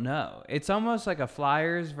don't know. It's almost like a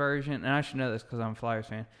Flyers version, and I should know this because I'm a Flyers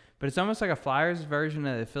fan. But it's almost like a Flyers version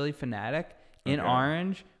of the Philly Fanatic in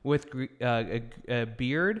orange with a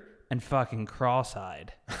beard and fucking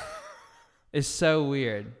cross-eyed. It's so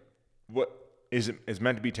weird. What is it? Is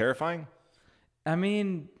meant to be terrifying? I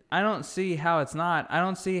mean, I don't see how it's not. I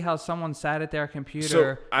don't see how someone sat at their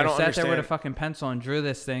computer or sat there with a fucking pencil and drew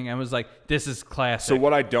this thing and was like, "This is classic." So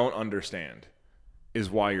what I don't understand is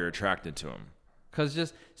why you're attracted to him.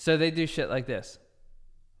 So they do shit like this.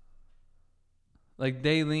 Like,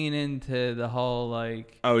 they lean into the whole,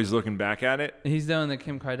 like... Oh, he's looking back at it? He's doing the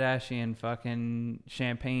Kim Kardashian fucking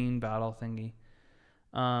champagne bottle thingy.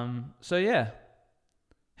 So, yeah.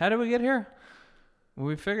 How did we get here? Well,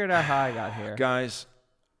 we figured out how I got here. Guys,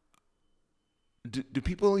 do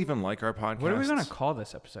people even like our podcast? What are we going to call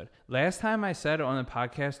this episode? Last time I said on the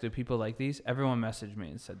podcast, do people like these? Everyone messaged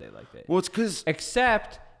me and said they liked it. Well, it's because...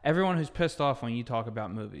 Except everyone who's pissed off when you talk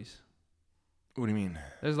about movies. What do you mean?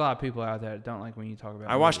 There's a lot of people out there that don't like when you talk about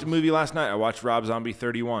movies. I watched a movie last night. I watched Rob Zombie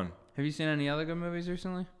 31. Have you seen any other good movies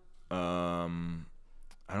recently? I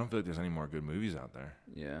don't feel like there's any more good movies out there.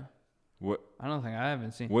 Yeah. What? I don't think I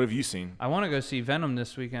haven't seen. What have you seen? I want to go see Venom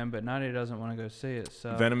this weekend, but Nadia doesn't want to go see it.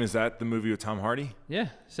 So Venom, is that the movie with Tom Hardy? Yeah.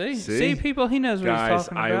 See, people, he knows what Guys, he's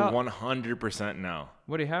talking about. I 100% know.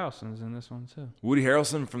 Woody Harrelson's in this one too. Woody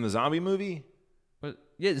Harrelson from the zombie movie? What?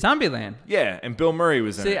 Yeah, Zombieland. Yeah, and Bill Murray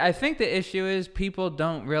was in it. See, I think the issue is people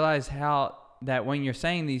don't realize how that when you're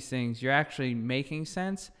saying these things, you're actually making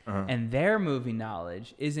sense, and their movie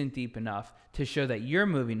knowledge isn't deep enough to show that your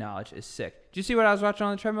movie knowledge is sick. Did you see what I was watching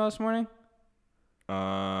on the treadmill this morning?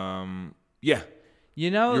 Yeah.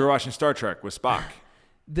 You know, you were watching Star Trek with Spock.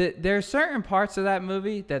 There are certain parts of that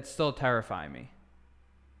movie that still terrify me.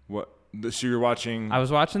 What? So you're watching... I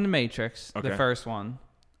was watching The Matrix, okay. The first one.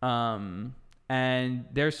 And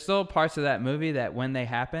there's still parts of that movie that when they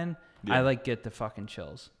happen, I like get the fucking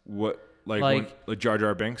chills. What? Like Jar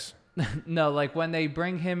Jar Binks? No, like when they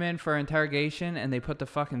bring him in for interrogation and they put the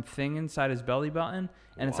fucking thing inside his belly button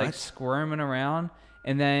and it's like squirming around.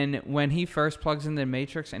 And then when he first plugs in the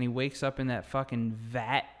Matrix and he wakes up in that fucking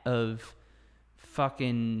vat of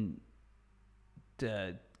fucking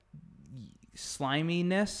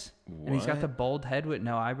sliminess, and he's got the bald head with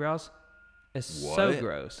no eyebrows. It's so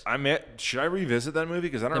gross. Should I revisit that movie?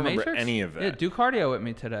 Because I don't remember any of that. Yeah, do cardio with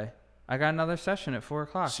me today. I got another session at 4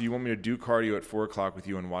 o'clock. So you want me to do cardio at 4 o'clock with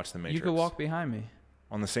you and watch The Matrix? You could walk behind me.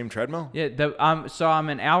 On the same treadmill? Yeah, so I'm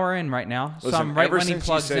an hour in right now. Listen, so I'm right when he plugs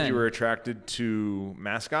in. Ever since you said you were attracted to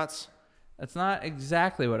mascots? That's not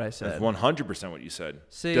exactly what I said. That's 100% what you said.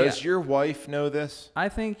 See, does your wife know this? I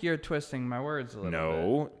think you're twisting my words a little bit.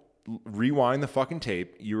 No. Rewind the fucking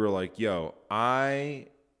tape. You were like, yo, I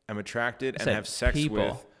am attracted and have sex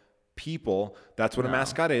with people. That's what a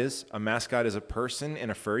mascot is. A mascot is a person in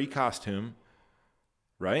a furry costume,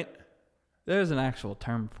 right? There's an actual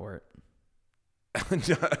term for it.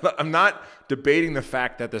 I'm not debating the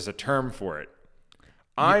fact that there's a term for it.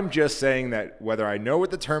 I'm just saying that whether I know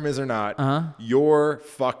what the term is or not, you're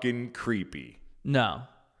fucking creepy. No.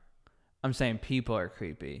 I'm saying people are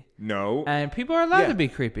creepy. No. And people are allowed to be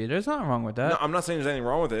creepy. There's nothing wrong with that. No, I'm not saying there's anything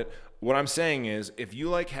wrong with it. What I'm saying is, if you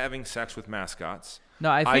like having sex with mascots,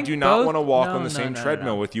 I do not want to walk on the same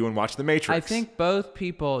treadmill with you and watch The Matrix. I think both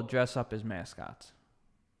people dress up as mascots.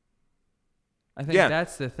 I think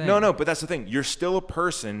that's the thing. No, but that's the thing. You're still a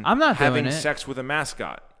person having sex with a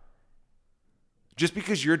mascot. Just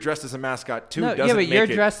because you're dressed as a mascot too doesn't make it... Yeah, but you're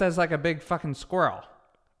dressed as like a big fucking squirrel.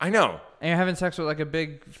 I know. And you're having sex with like a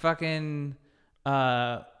big fucking...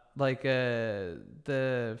 like a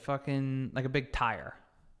big tire.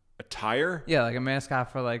 A tire? Yeah, like a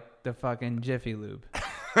mascot for like the fucking Jiffy Lube.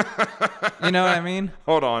 You know what I mean?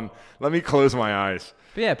 Hold on. Let me close my eyes.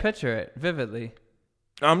 But yeah, picture it vividly.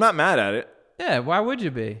 I'm not mad at it. Yeah, why would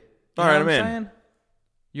you be? All right, I'm in.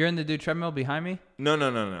 You're in the dude treadmill behind me?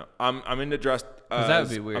 No. I'm into dressed that would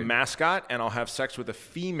be weird. A mascot, and I'll have sex with a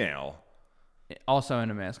female. Also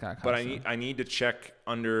in a mascot costume. But I need to check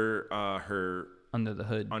under her... Under the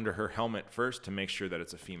hood. Under her helmet first to make sure that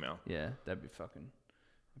it's a female. Yeah, that'd be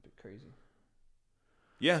crazy.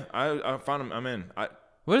 Yeah, I found him. I'm in.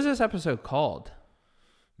 What is this episode called?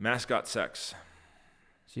 Mascot sex.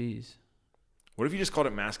 Jeez. What if you just called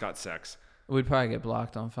it mascot sex? We'd probably get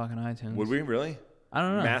blocked on fucking iTunes. Would we really? I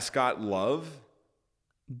don't know. Mascot love?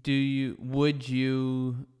 Would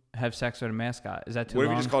you have sex with a mascot? Is that too long?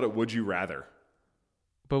 What if you just called it Would You Rather?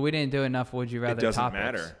 But we didn't do enough Would You Rather topics. It doesn't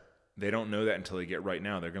matter. They don't know that until they get right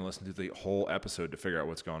now. They're going to listen to the whole episode to figure out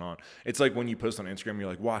what's going on. It's like when you post on Instagram, you're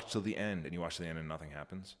like, watch till the end, and you watch to the end and nothing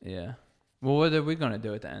happens. Yeah. Well, what are we going to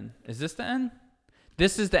do at the end? Is this the end?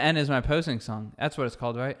 This is the end is my posting song. That's what it's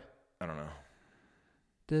called, right? I don't know.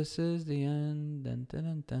 This is the end. Dun, dun,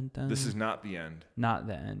 dun, dun, dun. This is not the end. Not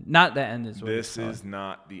the end. Not the end is what This is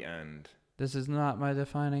not the end. This is not my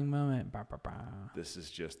defining moment. Bah, bah, bah. This is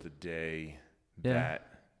just the day that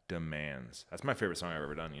demands. That's my favorite song I've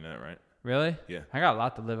ever done. You know that, right? Really? Yeah. I got a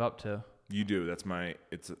lot to live up to. You do. That's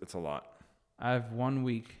it's a lot. I have 1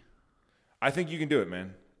 week. I think you can do it,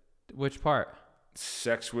 man. Which part?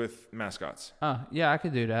 Sex with mascots. Oh, yeah, I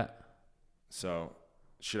could do that. So,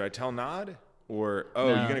 should I tell Nod? Or, No.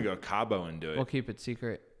 you're going to go Cabo and do it. We'll keep it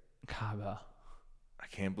secret. Cabo. I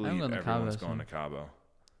can't believe everyone's going to Cabo.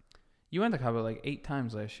 You went to Cabo like 8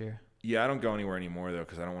 times last year. Yeah, I don't go anywhere anymore, though,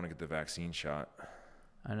 because I don't want to get the vaccine shot.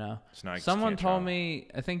 I know. So now Someone told me,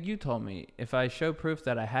 I think you told me, if I show proof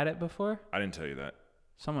that I had it before. I didn't tell you that.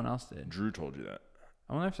 Someone else did. Drew told you that.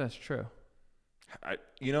 I wonder if that's true. I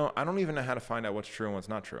don't even know how to find out what's true and what's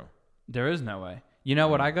not true. There is no way. You know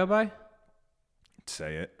what I go by?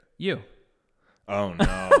 Say it. You. Oh,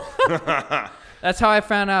 no. That's how I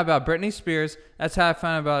found out about Britney Spears. That's how I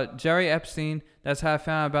found out about Jerry Epstein. That's how I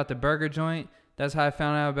found out about the burger joint. That's how I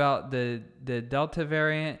found out about the Delta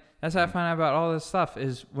variant. That's how I found out about all this stuff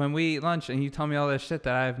is when we eat lunch and you tell me all this shit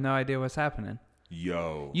that I have no idea what's happening.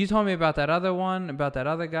 Yo. You told me about that other one, about that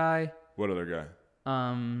other guy. What other guy?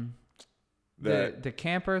 The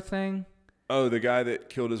camper thing. Oh, the guy that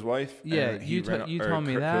killed his wife? Yeah, you told me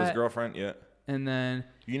killed that. His girlfriend, yeah. And then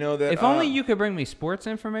you know that if only you could bring me sports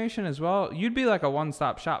information as well, you'd be like a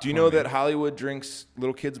one-stop shop. Do you know that Hollywood drinks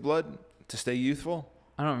little kids' blood to stay youthful?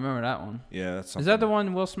 I don't remember that one. Yeah, that's something. Is that the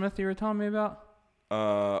one Will Smith you were telling me about?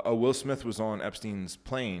 Will Smith was on Epstein's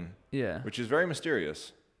plane. Yeah. Which is very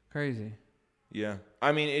mysterious. Crazy. Yeah.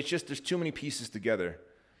 I mean, it's just there's too many pieces together.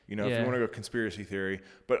 You know, Yeah. if you want to go conspiracy theory,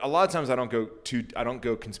 but a lot of times I don't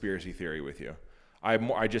go conspiracy theory with you.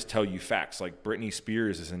 I just tell you facts. Like Britney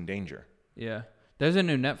Spears is in danger. Yeah. There's a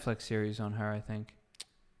new Netflix series on her, I think.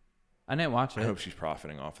 I didn't watch it. I hope she's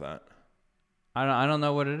profiting off that. I don't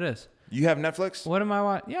know what it is. You have Netflix? What am I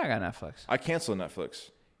watching? Yeah, I got Netflix. I canceled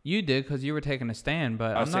Netflix. You did because you were taking a stand,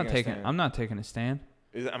 but I'm not taking a stand.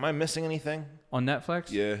 Am I missing anything? On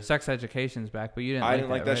Netflix? Yeah. Sex Education's back, but you didn't I didn't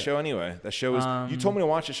like that right? show anyway. That show was... you told me to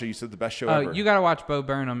watch the show. You said the best show ever. You got to watch Bo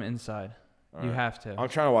Burnham Inside. All you right. have to. I'm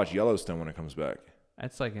trying to watch Yellowstone when it comes back.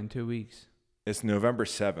 That's like in 2 weeks. It's November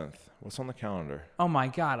 7th. What's on the calendar? Oh my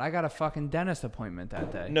God, I got a fucking dentist appointment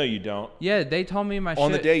that day. No, you don't. Yeah, they told me my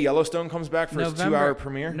On the day Yellowstone comes back for its 2-hour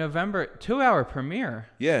premiere? November, 2-hour premiere?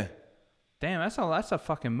 Yeah. Damn, that's a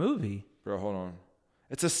fucking movie. Bro, hold on.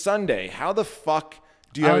 It's a Sunday. How the fuck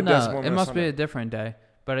do you have a dentist appointment? It must Sunday? be a different day.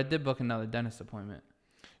 But I did book another dentist appointment.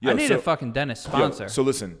 Yo, I need a fucking dentist sponsor. So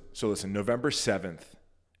listen, November 7th.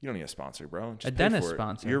 You don't need a sponsor, bro. Just a pay dentist for it.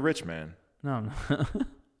 sponsor. You're a rich man. No.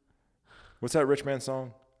 What's that rich man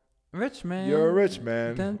song? Rich man. You're a rich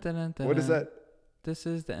man. Dun, dun, dun, dun, what is that? This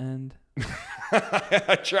is the end.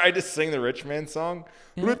 I tried to sing the rich man song.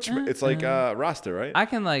 It's like Rasta, right? I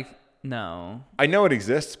can no. I know it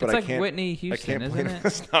exists, but it's I can't. Like Whitney Houston, isn't it?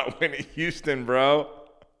 It's not Whitney Houston, bro.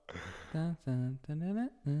 Dun, dun, dun, dun,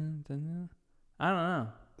 dun, dun. I don't know.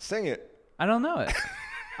 Sing it. I don't know it.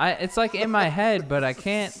 It's like in my head, but I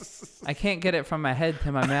can't get it from my head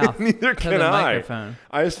to my mouth. Neither can the I. Microphone.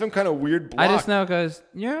 I have some kind of weird block. I just know it goes,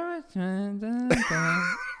 you're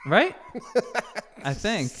right? I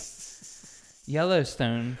think.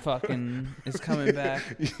 Yellowstone fucking is coming back.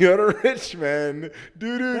 You're a rich man.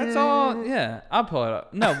 Doo-doo-doo. That's all. Yeah, I'll pull it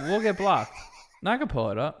up. No, we'll get blocked. No, I can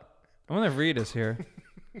pull it up. I wonder if Rita's here.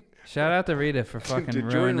 Shout out to Rita for fucking Did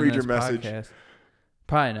Jordan ruining read this your message? podcast.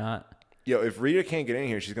 Probably not. Yo, if Rita can't get in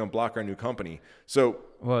here, she's gonna block our new company. So,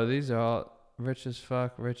 well, these are all rich as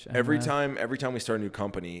fuck. Rich. Every time we start a new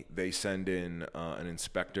company, they send in an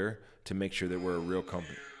inspector to make sure that we're a real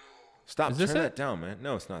company. Stop. Turn that down, man.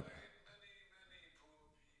 No, it's not.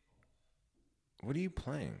 What are you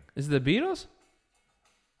playing? Is it the Beatles?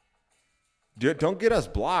 Don't get us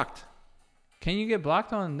blocked. Can you get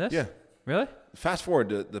blocked on this? Yeah. Really? Fast forward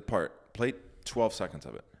to the part. Play 12 seconds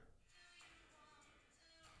of it.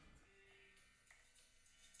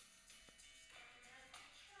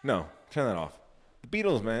 No, turn that off. The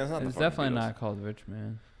Beatles, man. It's not It's the definitely Beatles. not called Rich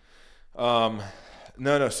Man.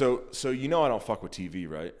 No. So you know I don't fuck with TV,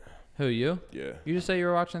 right? Who, you? Yeah. You just say you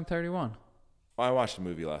were watching 31. Well, I watched the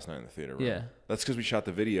movie last night in the theater room. Yeah. That's because we shot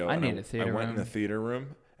the video. I need a theater room. I went in the theater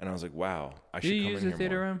room and I was like, wow, I should Do you come use in the here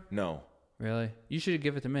theater more. room? No. Really? You should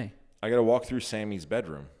give it to me. I got to walk through Sammy's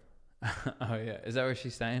bedroom. Oh, yeah. Is that where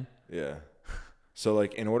she's staying? Yeah. So,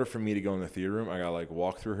 in order for me to go in the theater room, I got to,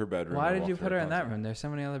 walk through her bedroom. Why did you put her in that room? There's so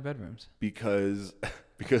many other bedrooms. Because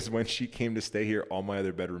when she came to stay here, all my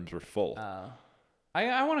other bedrooms were full. Oh.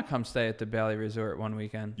 I want to come stay at the Bailey Resort one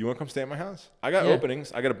weekend. You want to come stay at my house? I got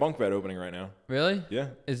openings. I got a bunk bed opening right now. Really? Yeah.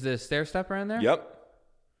 Is the stair stepper in there? Yep.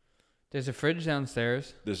 There's a fridge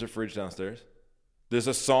downstairs. There's a fridge downstairs. There's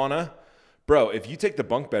a sauna. Bro, if you take the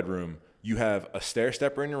bunk bedroom, you have a stair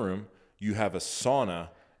stepper in your room, you have a sauna,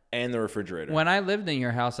 and the refrigerator. When I lived in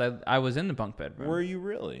your house, I was in the bunk bedroom. Were you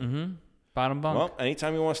really? Mm-hmm. Bottom bunk. Well,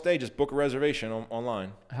 anytime you want to stay, just book a reservation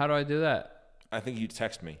online. How do I do that? I think you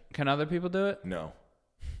text me. Can other people do it? No.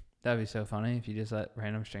 That'd be so funny if you just let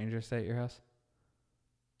random strangers stay at your house.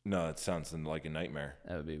 No, it sounds like a nightmare.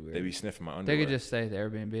 That would be weird. They'd be sniffing my underwear. They could just stay at the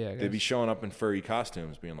Airbnb, I guess. They'd be showing up in furry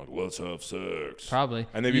costumes, being like, "Let's have sex." Probably.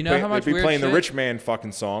 And they'd be playing the Rich Man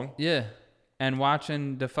fucking song. Yeah. And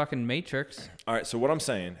watching the fucking Matrix. All right, so what I'm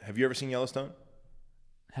saying, have you ever seen Yellowstone?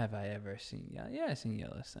 Have I ever seen? Yeah, I've seen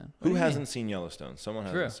Yellowstone. Who hasn't seen Yellowstone? Someone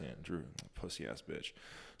Drew. hasn't seen it. Drew, pussy ass bitch.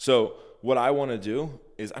 So what I want to do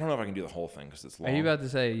is, I don't know if I can do the whole thing because it's long. Are you about to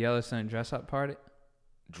say Yellowstone dress up party?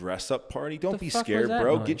 Dress up party? Don't be fuck scared, was that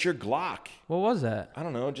bro. noise? Get your Glock. What was that? I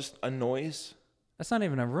don't know, just a noise. That's not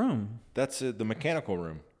even a room. That's the mechanical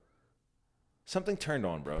room. Something turned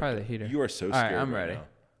on, bro. Probably the heater. You are so scared. All right, I'm right ready. now.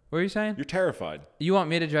 What are you saying? You're terrified. You want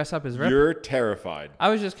me to dress up as Rip? You're terrified. I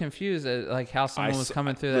was just confused at like how someone was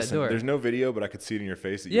coming through that door. There's no video, but I could see it in your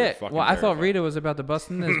face that you were Yeah, fucking well, I thought terrified. Rita was about to bust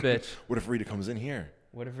in this bitch. What if Rita comes in here?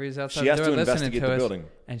 What if Rita's outside She the has door to listening investigate to the us, building.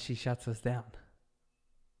 and she shuts us down?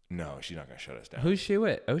 No, she's not going to shut us down. Who's she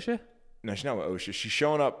with? OSHA? No, she's not with OSHA. She's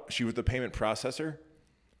showing up. She's with the payment processor.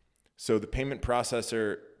 So the payment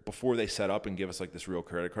processor, before they set up and give us like this real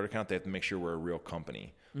credit card account, they have to make sure we're a real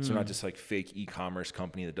company. So not just like fake e-commerce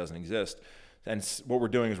company that doesn't exist. And what we're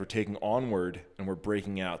doing is we're taking Onward and we're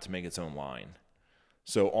breaking it out to make its own line.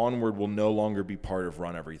 So Onward will no longer be part of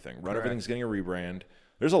Run Everything. Run Everything's getting a rebrand.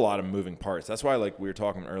 There's a lot of moving parts. That's why like we were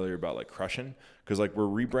talking earlier about like crushing, because like we're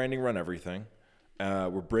rebranding Run Everything.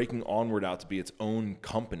 We're breaking Onward out to be its own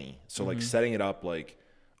company. So like setting it up like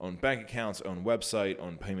own bank accounts, own website,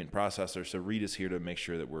 own payment processor. So Rita's here to make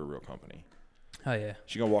sure that we're a real company. Oh yeah.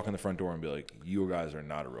 She's going to walk in the front door and be like, you guys are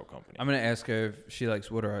not a real company. I'm gonna ask her if she likes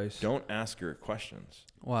water ice. Don't ask her questions.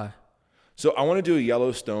 Why? So I want to do a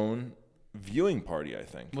Yellowstone viewing party, I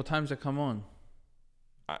think. What time's it come on?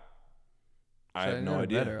 I have no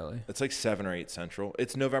idea. It's like 7 or 8 Central.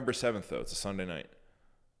 It's November 7th, though. It's a Sunday night.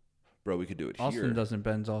 Bro, we could do it here. Austin doesn't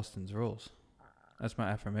bend Austin's rules. That's my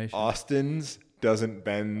affirmation. Austin's doesn't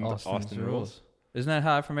bend Austin's rules. Isn't that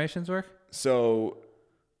how affirmations work? So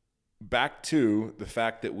back to the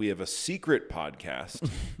fact that we have a secret podcast.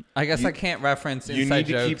 I guess I can't reference inside jokes.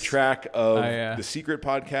 You need to keep track of the secret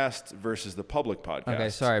podcast versus the public podcast. Okay,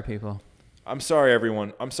 sorry, people. I'm sorry,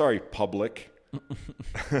 everyone. I'm sorry, public.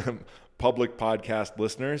 Public podcast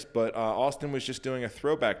listeners. But Austin was just doing a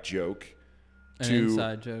throwback joke An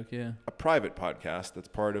inside joke, yeah. a private podcast that's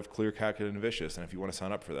part of Clear, Calculated, and Vicious. And if you want to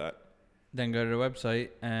sign up for that, then go to the website,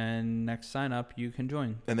 and next sign up, you can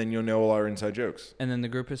join. And then you'll know all our inside jokes. And then the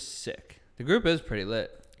group is sick. The group is pretty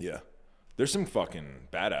lit. Yeah. There's some fucking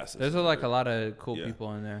badasses. There's like a lot of cool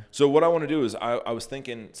people in there. So what I want to do is I was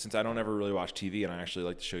thinking, since I don't ever really watch TV and I actually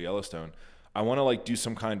like the show Yellowstone, I want to like do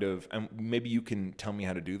some kind of, and maybe you can tell me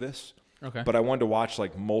how to do this. Okay. But I wanted to watch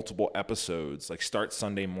like multiple episodes, like start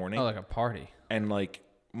Sunday morning. Oh, like a party. And like,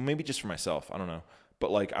 maybe just for myself, I don't know.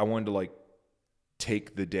 But like, I wanted to like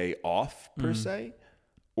take the day off per se,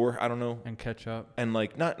 or I don't know. And catch up. And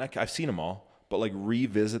like, not I've seen them all, but like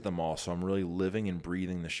revisit them all. So I'm really living and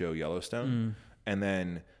breathing the show Yellowstone. And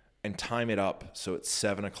then, and time it up so it's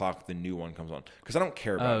 7:00 the new one comes on. Because I don't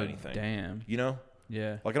care about anything. Damn. You know?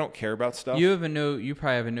 Yeah. Like I don't care about stuff. You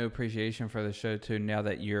probably have a new appreciation for the show too now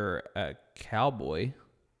that you're a cowboy.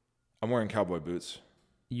 I'm wearing cowboy boots.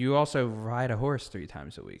 You also ride a horse 3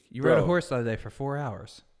 times a week. You rode a horse the other day for 4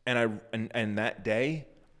 hours. And that day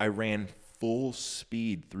I ran full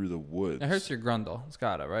speed through the woods. It hurts your grundle. It's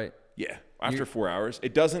gotta, right? Yeah. After 4 hours,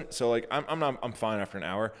 it doesn't. So like I'm fine after an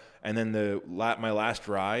hour. And then my last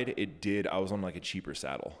ride, I was on like a cheaper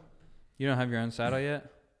saddle. You don't have your own saddle yet?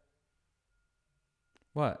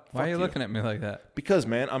 What? Why are you looking at me like that? Because,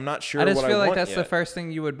 man, I'm not sure. I just feel like that's the first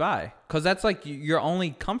thing you would buy, because that's like your only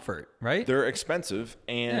comfort, right? They're expensive,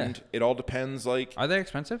 and it all depends. Like, are they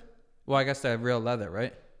expensive? Well, I guess they're real leather,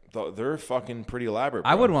 right? They're fucking pretty elaborate.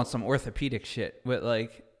 Bro. I would want some orthopedic shit with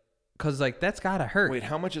like, because like that's gotta hurt. Wait,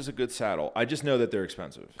 how much is a good saddle? I just know that they're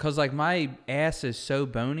expensive. Because like my ass is so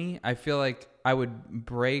bony, I feel like I would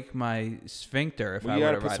break my sphincter if I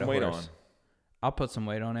were to ride a horse. I'll put some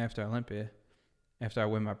weight on after Olympia. After I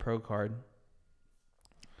win my pro card.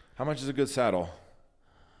 How much is a good saddle?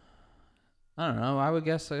 I don't know. I would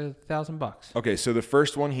guess $1,000. Okay, so the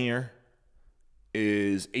first one here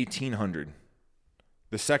is $1,800.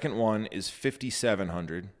 The second one is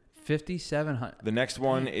 $5,700. $5,700. The next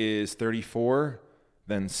one is $34,000,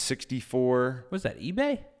 then $64,000. What's that?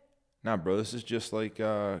 eBay? Nah, bro. This is just like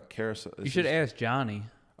carousel. You should ask Johnny.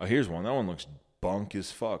 Oh, here's one. That one looks bunk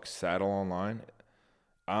as fuck. Saddle online.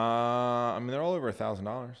 I mean, they're all over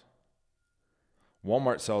 $1,000.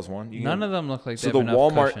 Walmart sells one. None of them look like they have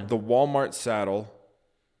enough cushion. The Walmart saddle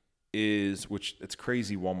is, which it's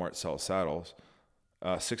crazy. Walmart sells saddles,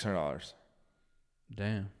 $600.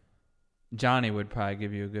 Damn. Johnny would probably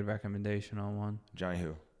give you a good recommendation on one. Johnny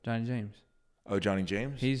who? Johnny James. Oh, Johnny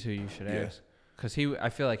James? He's who you should ask. Because I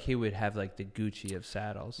feel like he would have like the Gucci of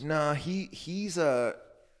saddles. Nah, he's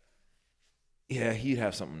yeah, he'd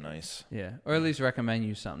have something nice. Yeah, or at least recommend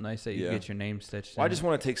you something nice that you get your name stitched. Well, I just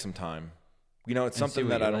want to take some time. You know, it's something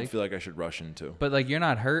that I don't feel like I should rush into. But like, you're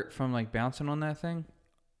not hurt from like bouncing on that thing?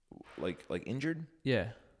 Like injured?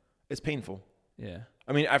 Yeah. It's painful. Yeah.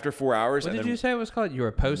 I mean, after 4 hours. What did you say it was called? You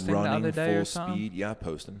were posting the other day or something? Running full speed. Yeah,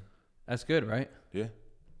 posting. That's good, right? Yeah.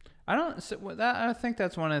 I think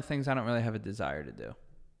that's one of the things I don't really have a desire to do.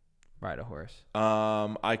 Ride a horse.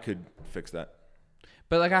 I could fix that.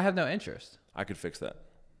 But like, I have no interest. I could fix that.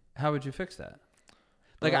 How would you fix that?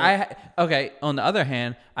 Like okay. On the other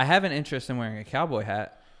hand, I have an interest in wearing a cowboy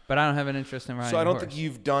hat, but I don't have an interest in riding. So I don't a horse. think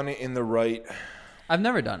you've done it in the right. I've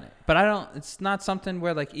never done it, but I don't. It's not something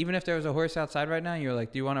where like, even if there was a horse outside right now, and you're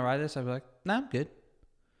like, "Do you want to ride this?" I'd be like, "Nah, I'm good."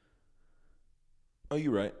 Oh,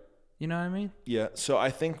 you're right. You know what I mean? Yeah. So I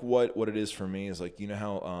think what it is for me is like, you know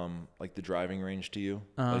how like the driving range to you,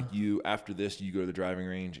 like you after this you go to the driving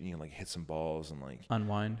range and you can like hit some balls and like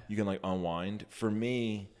unwind. You can like unwind. For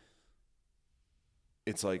me,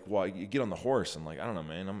 it's like, well, you get on the horse and like, I don't know,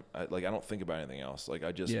 man. I don't think about anything else. Like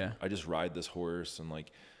I just ride this horse and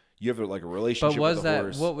like you have like a relationship with the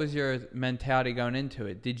horse. What was your mentality going into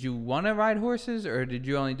it? Did you want to ride horses, or did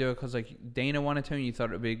you only do it because like Dana wanted to and you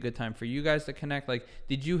thought it would be a good time for you guys to connect? Like,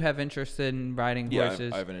 did you have interest in riding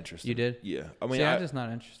horses? I have an interest. You did? Yeah. I mean, I'm just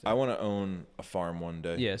not interested. I want to own a farm one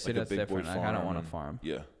day. Yeah, see, like that's different. Like, I don't want a farm.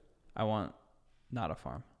 Yeah. I want not a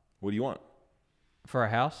farm. What do you want? For a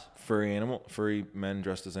house? Furry men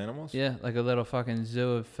dressed as animals? Yeah, like a little fucking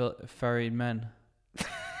zoo of furry men.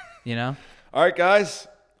 You know? All right, guys.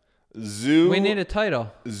 Zoo. We need a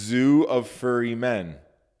title. Zoo of Furry Men.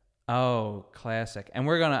 Oh, classic. And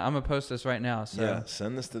I'm gonna post this right now. So yeah,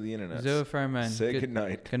 send this to the internet. Zoo of Furry Men. Say good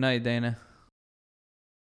night. Good night, Dana.